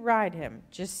easy to ride him.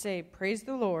 Just say, 'Praise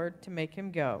the Lord,' to make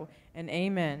him go, and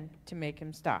 'Amen' to make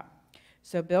him stop."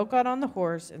 So Bill got on the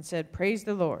horse and said, "Praise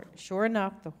the Lord." Sure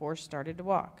enough, the horse started to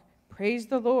walk. "Praise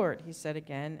the Lord," he said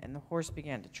again, and the horse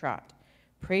began to trot.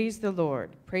 "Praise the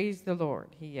Lord, praise the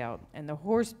Lord," he yelled, and the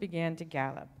horse began to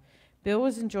gallop. Bill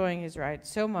was enjoying his ride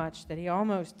so much that he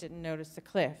almost didn't notice the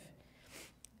cliff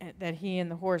that he and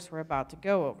the horse were about to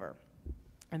go over.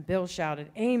 And Bill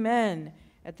shouted, "Amen,"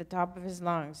 at the top of his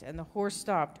lungs, and the horse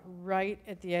stopped right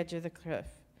at the edge of the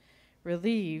cliff.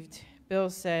 Relieved, Bill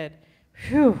said,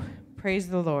 "Phew, praise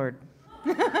the Lord."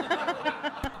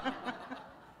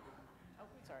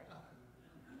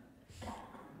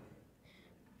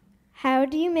 How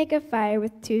do you make a fire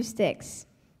with 2 sticks?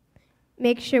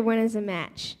 Make sure one is a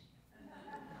match.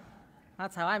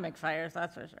 That's how I make fires,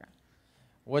 that's for sure.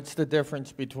 What's the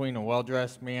difference between a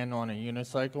well-dressed man on a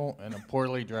unicycle and a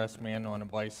poorly dressed man on a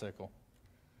bicycle?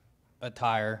 A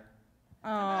tire.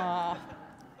 Oh.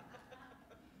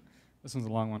 This one's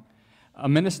a long one. A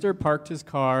minister parked his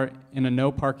car in a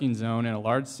no parking zone in a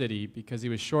large city because he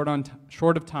was short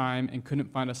of time and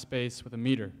couldn't find a space with a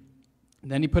meter.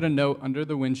 Then he put a note under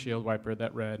the windshield wiper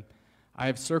that read, "I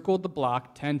have circled the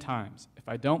block 10 times. If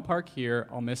I don't park here,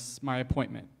 I'll miss my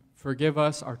appointment. Forgive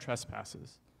us our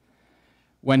trespasses."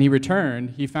 When he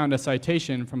returned, he found a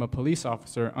citation from a police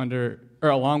officer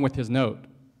along with his note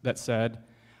that said,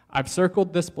 "I've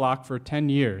circled this block for 10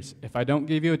 years. If I don't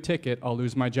give you a ticket, I'll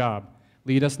lose my job.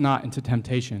 Lead us not into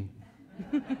temptation."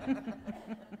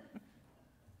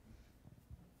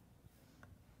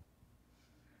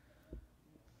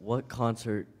 What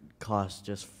concert costs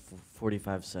just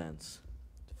 45 cents?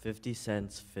 50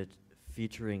 cents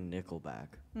featuring Nickelback.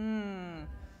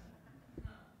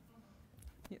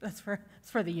 That's for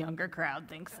the younger crowd,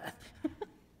 thanks, Seth.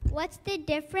 What's the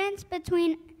difference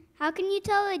between, how can you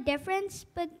tell the difference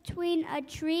between a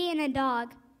tree and a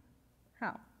dog?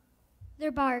 How?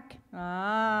 Their bark.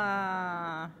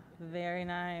 Ah, very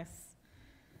nice.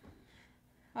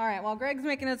 All right, while Greg's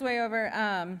making his way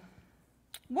over,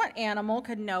 what animal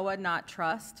could Noah not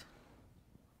trust?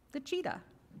 The cheetah.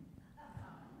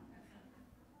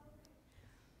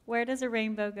 Where does a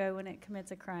rainbow go when it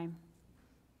commits a crime?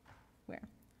 Where?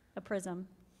 A prism.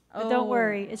 But don't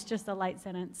worry, it's just a light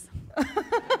sentence.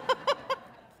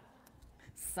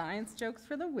 Science jokes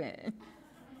for the win.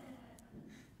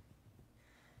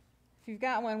 If you've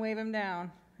got one, wave them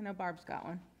down. I know Barb's got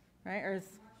one, right? Or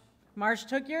is Marsh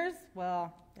took yours?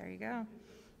 Well, there you go.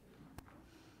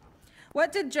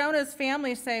 What did Jonah's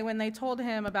family say when they told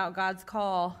him about God's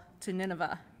call to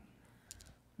Nineveh?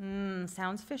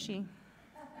 Sounds fishy.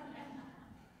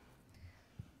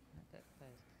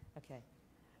 Okay.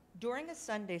 During a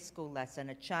Sunday school lesson,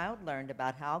 a child learned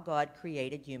about how God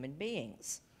created human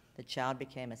beings. The child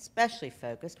became especially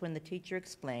focused when the teacher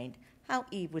explained how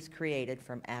Eve was created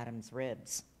from Adam's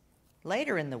ribs.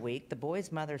 Later in the week, the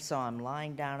boy's mother saw him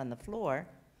lying down on the floor,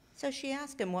 so she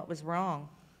asked him what was wrong.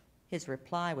 His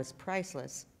reply was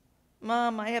priceless.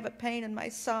 "Mom, I have a pain in my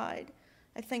side.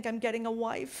 I think I'm getting a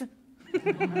wife."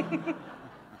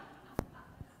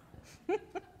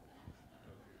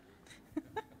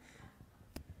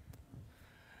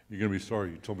 You're going to be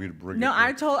sorry you told me to bring No,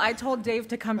 it. I told Dave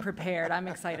to come prepared. I'm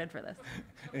excited for this.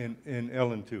 And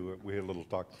Ellen, too. We had a little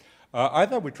talk. I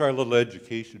thought we'd try a little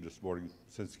education this morning,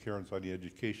 since Karen's on the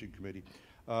education committee.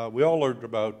 We all learned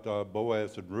about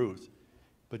Boaz and Ruth,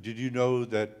 but did you know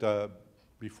that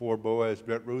before Boaz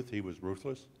met Ruth, he was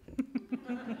ruthless?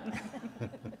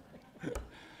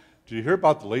 Did you hear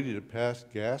about the lady that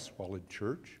passed gas while in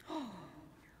church?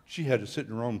 She had to sit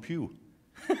in her own pew.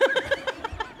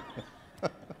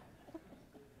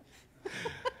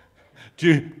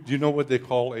 Do you know what they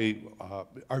call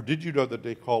or did you know that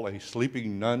they call a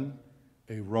sleeping nun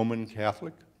a Roman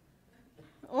Catholic?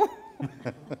 Oh.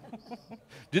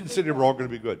 Didn't say they were all going to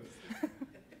be good.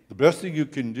 The best thing you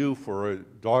can do for a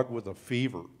dog with a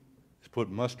fever is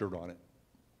put mustard on it.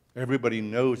 Everybody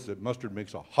knows that mustard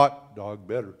makes a hot dog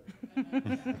better.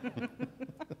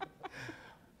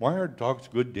 Why are dogs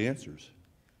good dancers?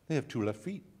 They have 2 left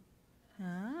feet.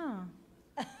 Oh.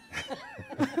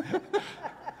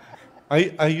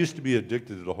 I used to be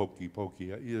addicted to the hokey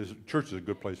pokey. Church is a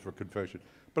good place for confession,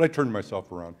 but I turned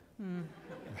myself around. And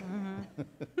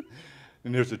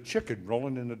there's a chicken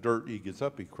rolling in the dirt. He gets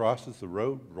up, he crosses the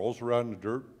road, rolls around in the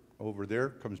dirt over there,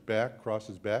 comes back,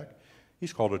 crosses back.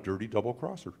 He's called a dirty double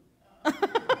crosser. Oh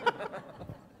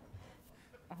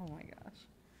my gosh.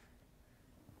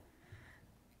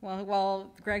 Well,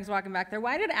 while Greg's walking back there,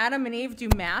 why did Adam and Eve do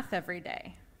math every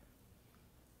day?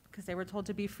 Because they were told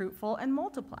to be fruitful and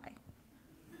multiply.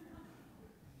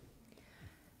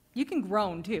 You can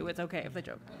groan too, it's okay if the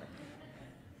joke.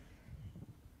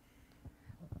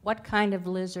 What kind of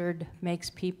lizard makes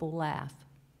people laugh?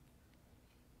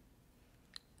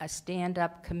 A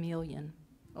stand-up chameleon.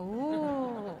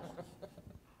 Oh,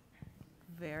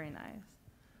 very nice.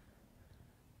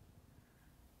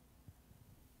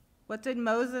 What did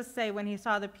Moses say when he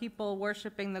saw the people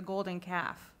worshiping the golden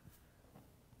calf?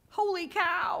 Holy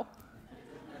cow!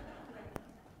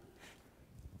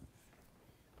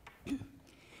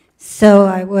 So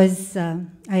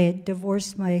I had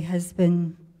divorced my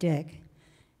husband, Dick,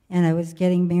 and I was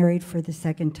getting married for the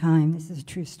second time. This is a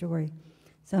true story.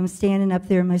 So I'm standing up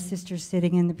there, my sister's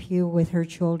sitting in the pew with her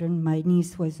children. My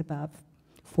niece was about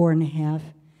 4.5.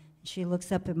 She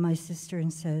looks up at my sister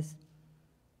and says,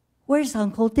 "Where's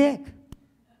Uncle Dick?"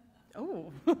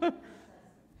 Oh.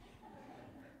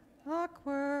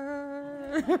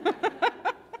 Awkward.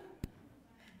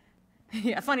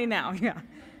 Yeah, funny now, yeah.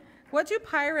 What do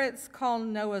pirates call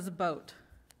Noah's boat?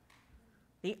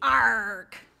 The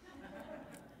Ark.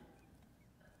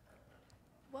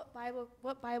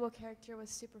 What Bible character was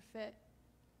super fit?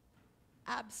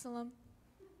 Absalom.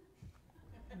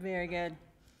 Very good.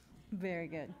 Very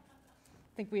good.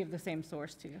 I think we have the same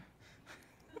source, too.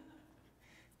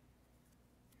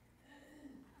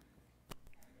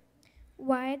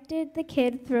 Why did the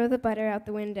kid throw the butter out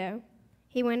the window?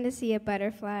 He wanted to see a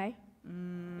butterfly.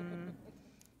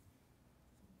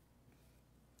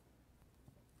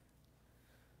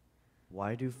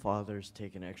 Why do fathers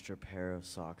take an extra pair of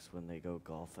socks when they go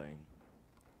golfing?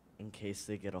 In case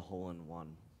they get a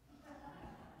hole-in-one.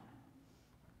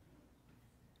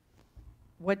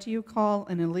 What do you call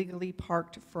an illegally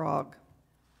parked frog?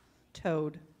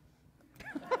 Toad.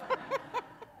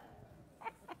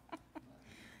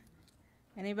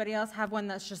 Anybody else have one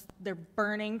that's just, they're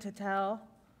burning to tell?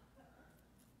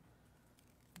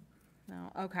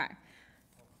 No? Okay.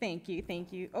 Thank you,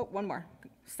 thank you. Oh, one more.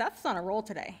 Seth's on a roll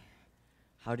today.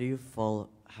 How do you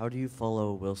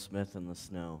follow Will Smith in the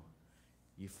snow?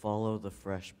 You follow the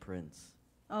Fresh Prince.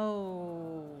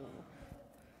 Oh.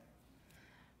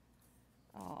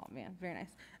 Oh, man, very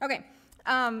nice. Okay,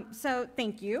 so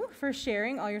thank you for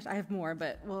sharing all your, I have more,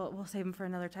 but we'll save them for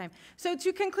another time. So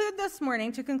to conclude this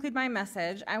morning, to conclude my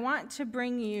message, I want to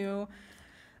bring you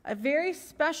a very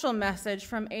special message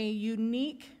from a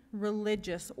unique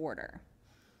religious order.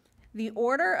 The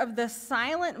Order of the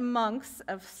Silent Monks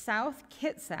of South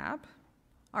Kitsap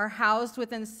are housed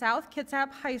within South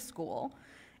Kitsap High School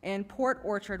in Port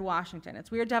Orchard, Washington.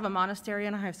 It's weird to have a monastery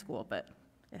and a high school, but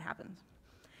it happens.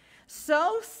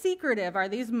 So secretive are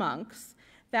these monks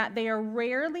that they are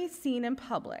rarely seen in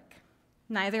public,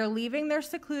 neither leaving their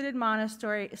secluded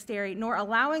monastery nor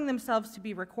allowing themselves to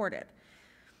be recorded.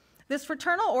 This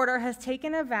fraternal order has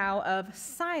taken a vow of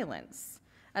silence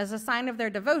as a sign of their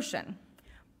devotion,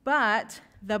 but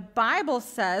the Bible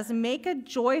says, make a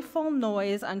joyful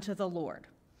noise unto the Lord.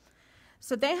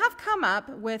 So they have come up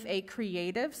with a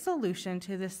creative solution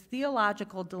to this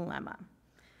theological dilemma.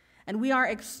 And we are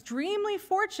extremely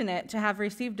fortunate to have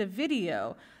received a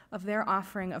video of their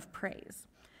offering of praise.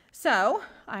 So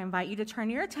I invite you to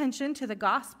turn your attention to the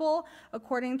gospel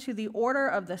according to the Order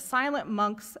of the Silent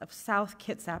Monks of South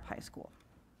Kitsap High School.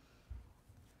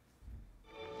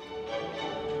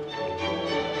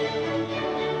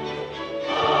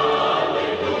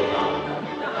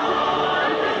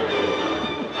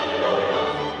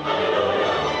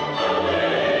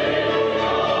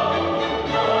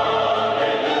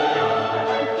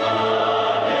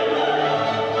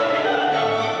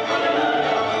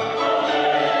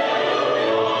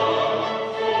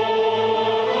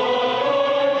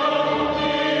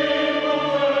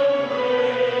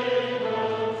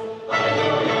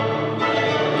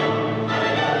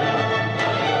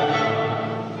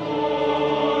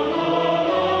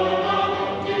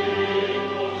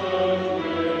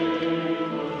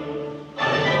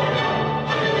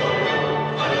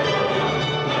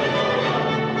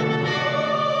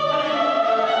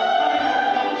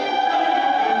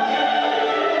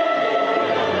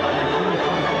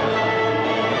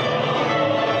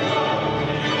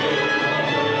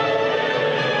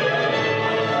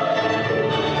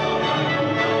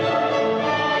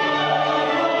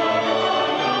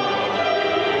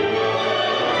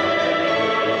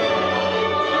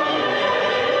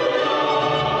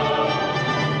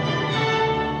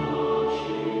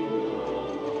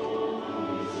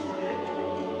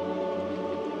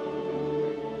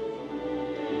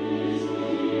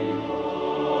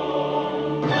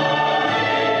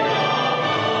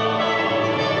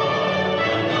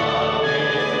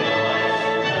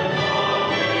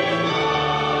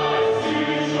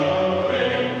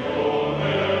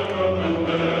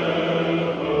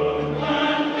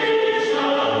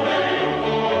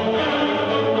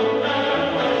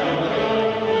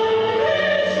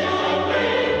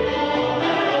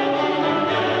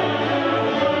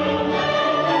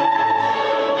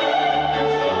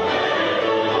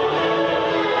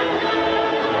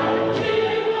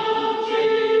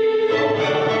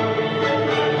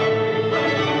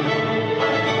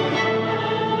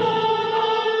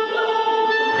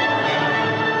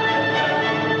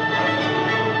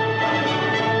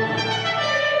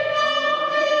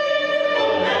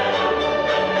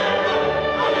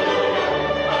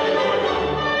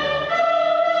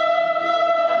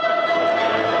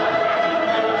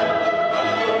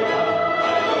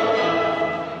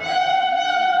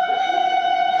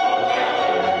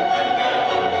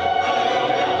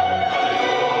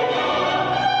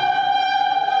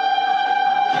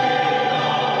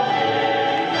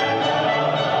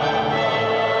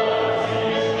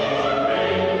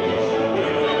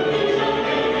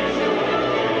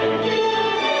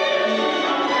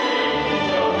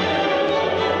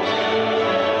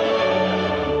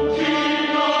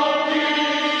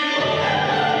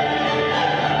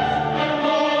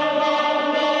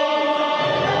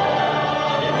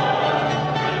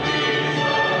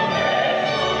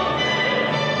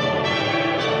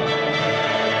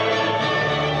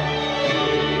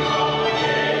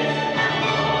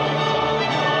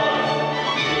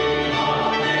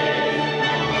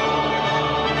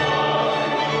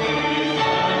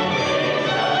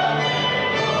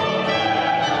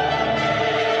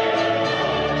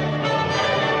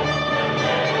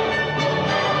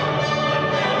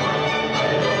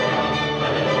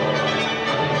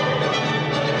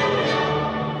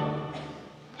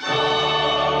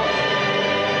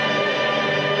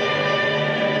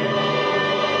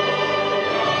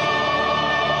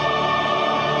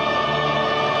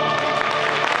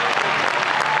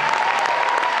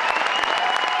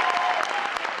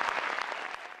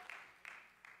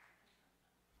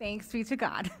 Thanks be to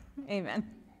God. Amen.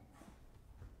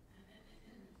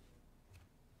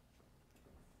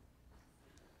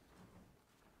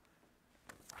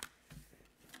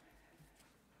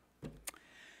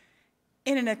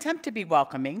 In an attempt to be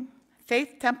welcoming,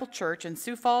 Faith Temple Church in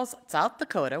Sioux Falls, South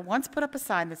Dakota, once put up a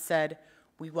sign that said,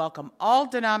 "We welcome all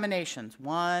denominations,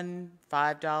 $1,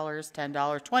 $5,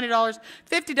 $10, $20,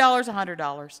 $50,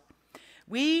 $100.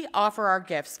 We offer our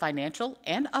gifts, financial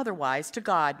and otherwise, to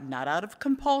God, not out of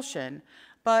compulsion,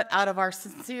 but out of our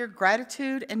sincere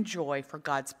gratitude and joy for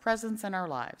God's presence in our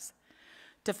lives.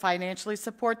 To financially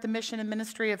support the mission and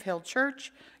ministry of Hill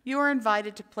Church, you are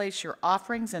invited to place your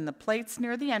offerings in the plates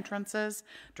near the entrances,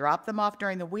 drop them off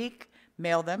during the week,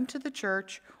 mail them to the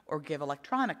church, or give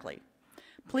electronically.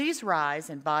 Please rise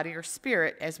in body or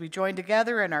spirit as we join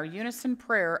together in our unison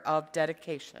prayer of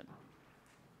dedication.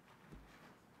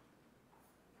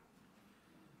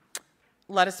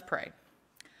 Let us pray.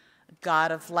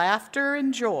 God of laughter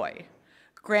and joy,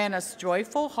 grant us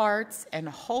joyful hearts and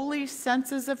holy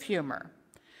senses of humor.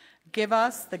 Give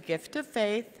us the gift of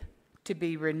faith to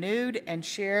be renewed and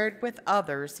shared with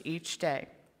others each day.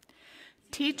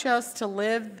 Teach us to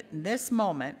live in this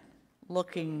moment,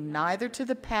 looking neither to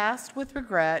the past with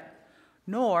regret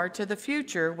nor to the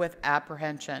future with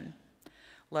apprehension.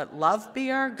 Let love be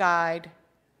our guide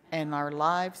and our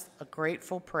lives a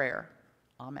grateful prayer.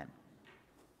 Amen.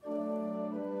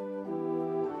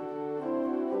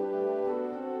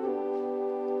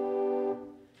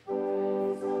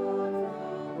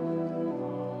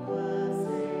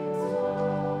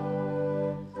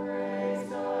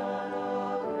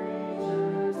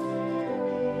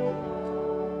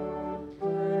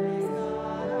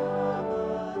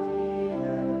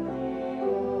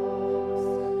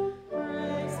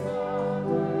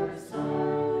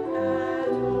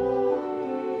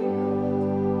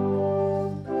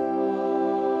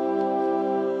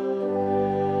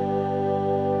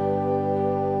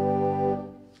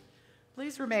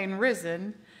 Remain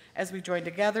risen as we join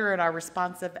together in our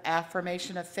responsive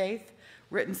affirmation of faith,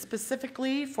 written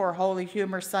specifically for Holy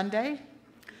Humor Sunday.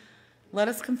 Let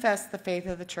us confess the faith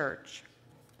of the Church.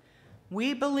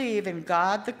 We believe in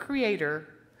God the Creator,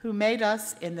 who made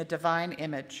us in the divine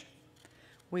image.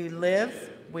 We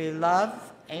live, we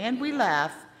love, and we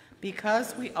laugh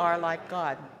because we are like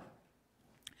God.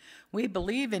 We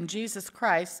believe in Jesus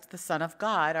Christ, the Son of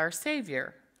God, our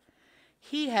Savior.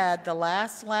 He had the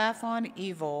last laugh on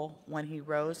evil when he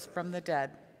rose from the dead.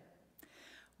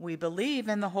 We believe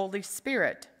in the Holy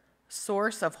Spirit,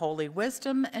 source of holy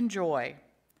wisdom and joy.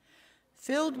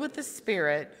 Filled with the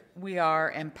Spirit, we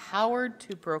are empowered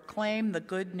to proclaim the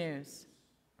good news.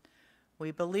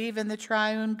 We believe in the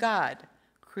triune God,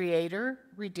 Creator,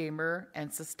 Redeemer,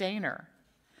 and Sustainer.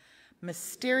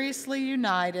 Mysteriously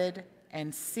united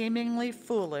and seemingly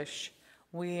foolish,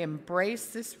 we embrace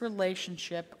this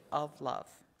relationship of love.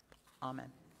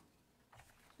 Amen.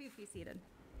 Please be seated.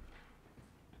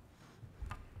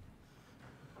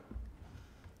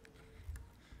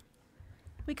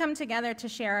 We come together to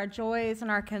share our joys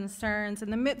and our concerns. In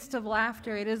the midst of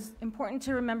laughter, it is important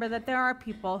to remember that there are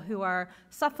people who are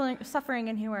suffering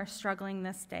and who are struggling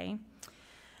this day.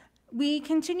 We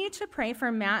continue to pray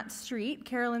for Matt Street,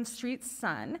 Carolyn Street's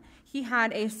son. He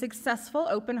had a successful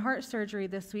open heart surgery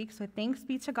this week, so thanks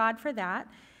be to God for that.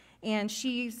 And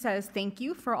she says thank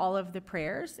you for all of the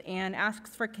prayers and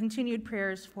asks for continued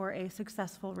prayers for a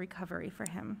successful recovery for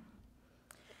him.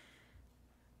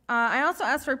 I also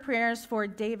asked for prayers for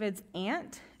David's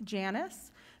aunt,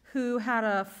 Janice, who had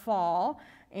a fall,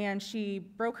 and she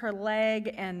broke her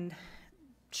leg and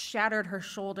shattered her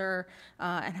shoulder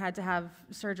and had to have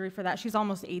surgery for that. She's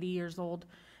almost 80 years old,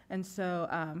 and so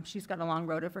she's got a long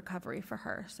road of recovery for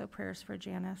her, so prayers for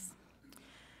Janice.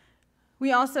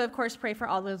 We also, of course, pray for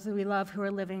all those that we love who are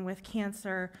living with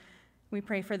cancer. We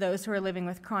pray for those who are living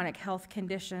with chronic health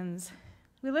conditions.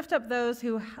 We lift up those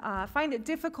who find it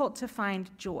difficult to find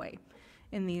joy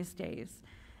in these days,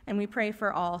 and we pray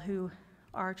for all who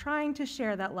are trying to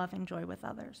share that love and joy with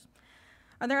others.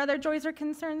 Are there other joys or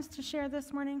concerns to share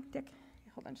this morning? Dick,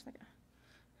 hold on just a second.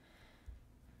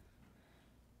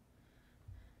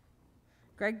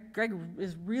 Greg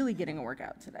is really getting a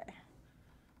workout today.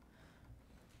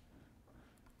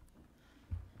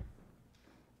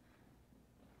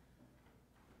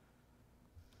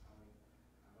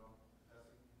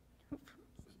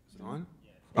 Is it on?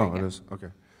 Oh, it is? Okay.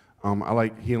 I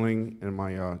like healing in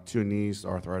my two knees,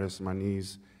 arthritis in my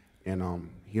knees, and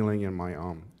healing in my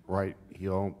right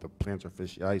heel, the plantar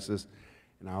fasciitis.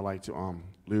 And I would like to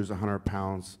lose 100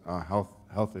 pounds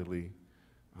healthily,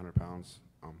 100 pounds.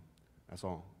 That's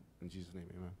all. In Jesus' name,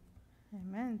 amen.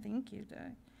 Amen. Thank you, Dick.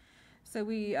 So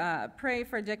we pray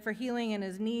for Dick for healing in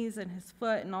his knees and his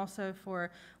foot, and also for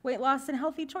weight loss and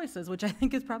healthy choices, which I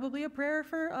think is probably a prayer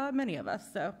for many of us.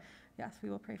 So yes, we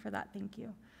will pray for that. Thank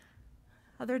you.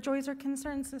 Other joys or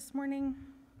concerns this morning?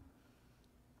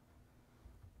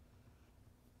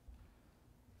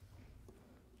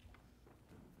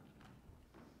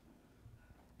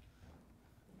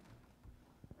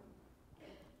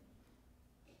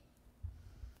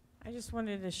 I just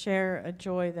wanted to share a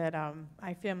joy that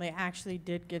my family actually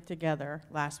did get together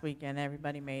last weekend.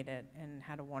 Everybody made it and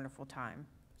had a wonderful time.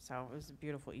 So it was a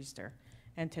beautiful Easter.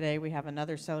 And today we have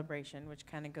another celebration, which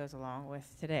kind of goes along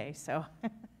with today. So,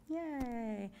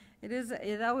 Yay. It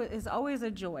is always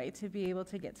a joy to be able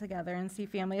to get together and see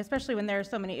family, especially when there are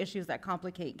so many issues that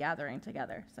complicate gathering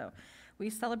together. So we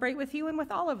celebrate with you and with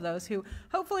all of those who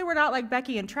hopefully were not like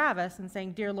Becky and Travis and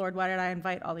saying, "Dear Lord, why did I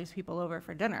invite all these people over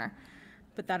for dinner?"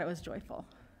 But that it was joyful.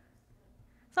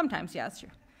 Sometimes, yes.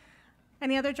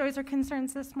 Any other joys or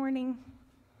concerns this morning?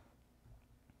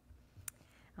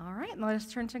 All right, let us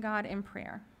turn to God in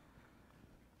prayer.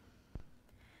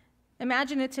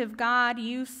 Imaginative God,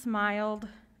 you smiled,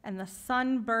 and the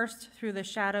sun burst through the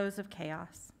shadows of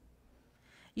chaos.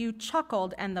 You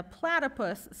chuckled, and the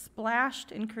platypus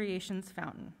splashed in creation's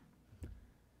fountain.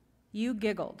 You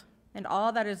giggled, and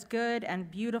all that is good and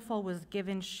beautiful was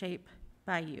given shape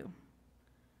by you.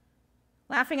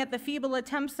 Laughing at the feeble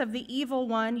attempts of the evil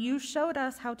one, you showed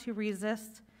us how to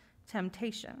resist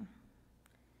temptation.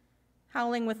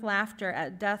 Howling with laughter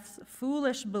at death's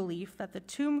foolish belief that the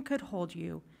tomb could hold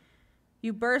you,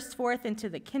 you burst forth into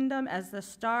the kingdom as the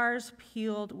stars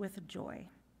pealed with joy.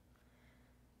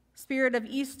 Spirit of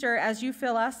Easter, as you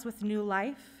fill us with new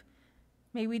life,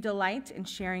 may we delight in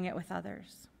sharing it with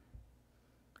others.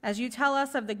 As you tell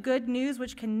us of the good news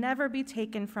which can never be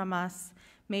taken from us,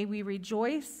 may we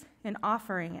rejoice in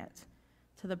offering it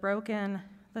to the broken,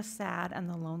 the sad, and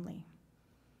the lonely.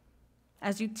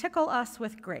 As you tickle us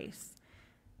with grace,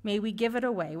 may we give it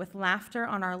away with laughter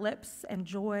on our lips and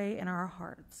joy in our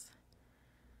hearts.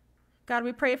 God,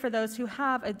 we pray for those who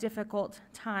have a difficult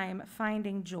time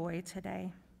finding joy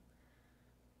today.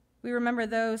 We remember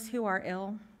those who are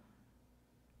ill.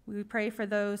 We pray for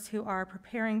those who are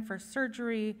preparing for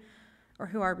surgery or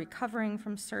who are recovering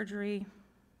from surgery.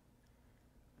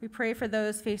 We pray for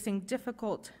those facing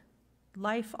difficult,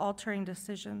 life-altering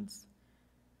decisions.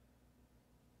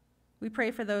 We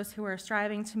pray for those who are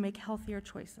striving to make healthier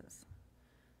choices.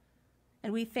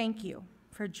 And we thank you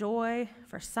for joy,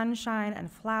 for sunshine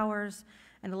and flowers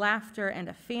and laughter and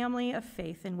a family of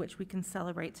faith in which we can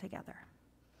celebrate together.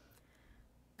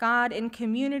 God, in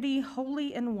community,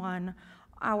 holy in one,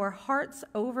 our hearts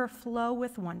overflow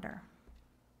with wonder.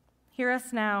 Hear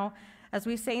us now as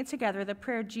we say together the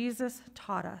prayer Jesus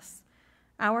taught us.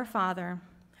 Our Father,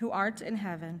 who art in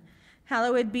heaven,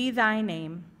 hallowed be thy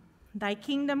name. Thy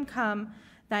kingdom come,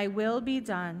 thy will be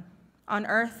done, on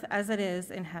earth as it is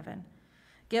in heaven.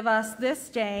 Give us this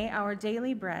day our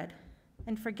daily bread,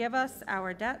 and forgive us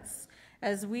our debts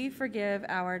as we forgive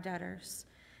our debtors.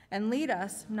 And lead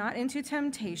us not into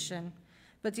temptation,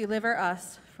 but deliver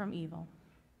us from evil.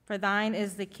 For thine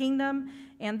is the kingdom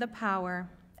and the power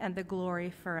and the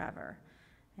glory forever.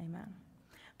 Amen.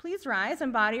 Please rise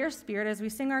and body your spirit as we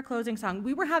sing our closing song.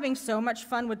 We were having so much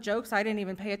fun with jokes, I didn't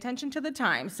even pay attention to the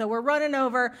time. So we're running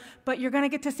over, but you're going to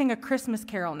get to sing a Christmas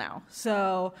carol now.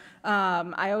 So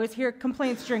I always hear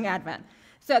complaints during Advent.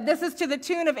 So this is to the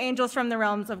tune of Angels from the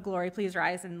Realms of Glory. Please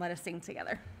rise and let us sing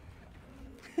together.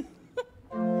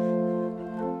 Amen.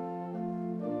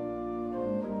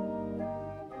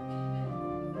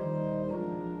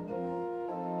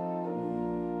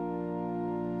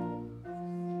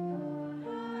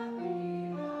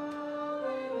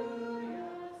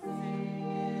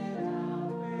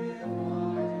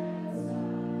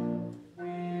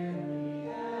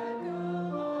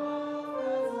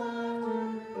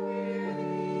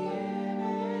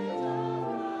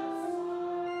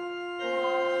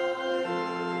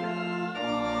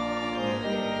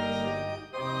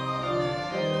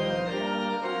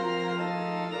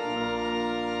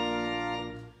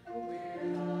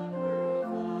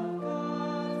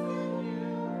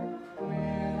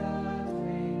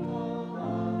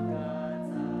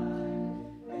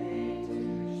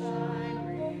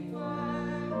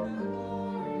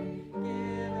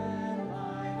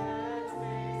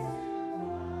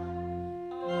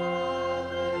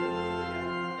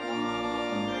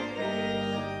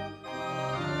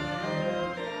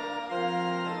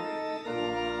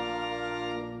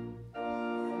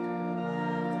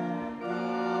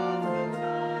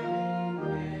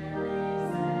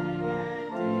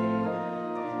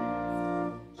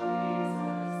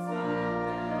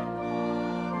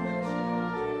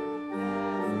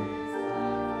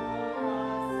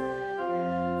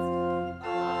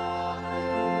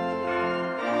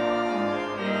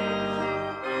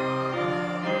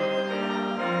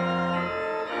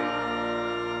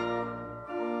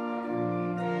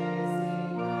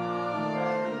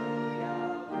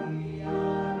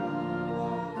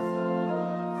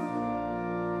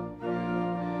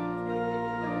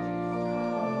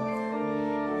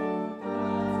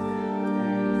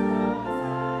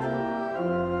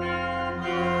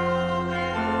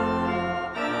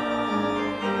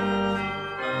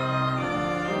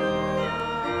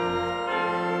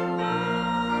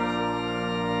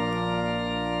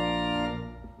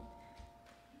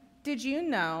 did you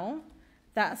know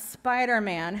that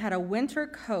Spider-Man had a winter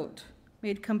coat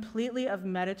made completely of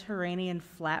Mediterranean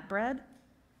flatbread?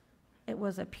 It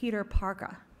was a Peter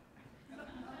Parker.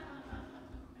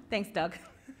 Thanks, Doug.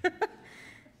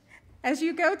 As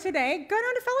you go today, go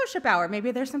down to fellowship hour.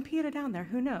 Maybe there's some pita down there,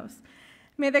 who knows?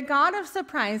 May the God of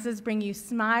surprises bring you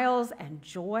smiles and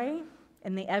joy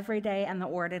in the everyday and the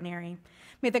ordinary.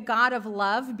 May the God of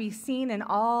love be seen in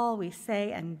all we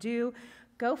say and do.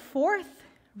 Go forth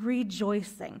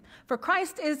rejoicing, for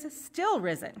Christ is still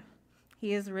risen.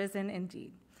 He is risen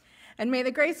indeed. And may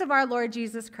the grace of our Lord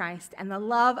Jesus Christ and the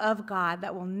love of God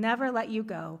that will never let you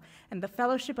go and the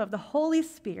fellowship of the Holy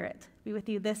Spirit be with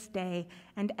you this day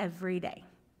and every day.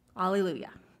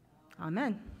 Alleluia.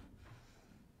 Amen.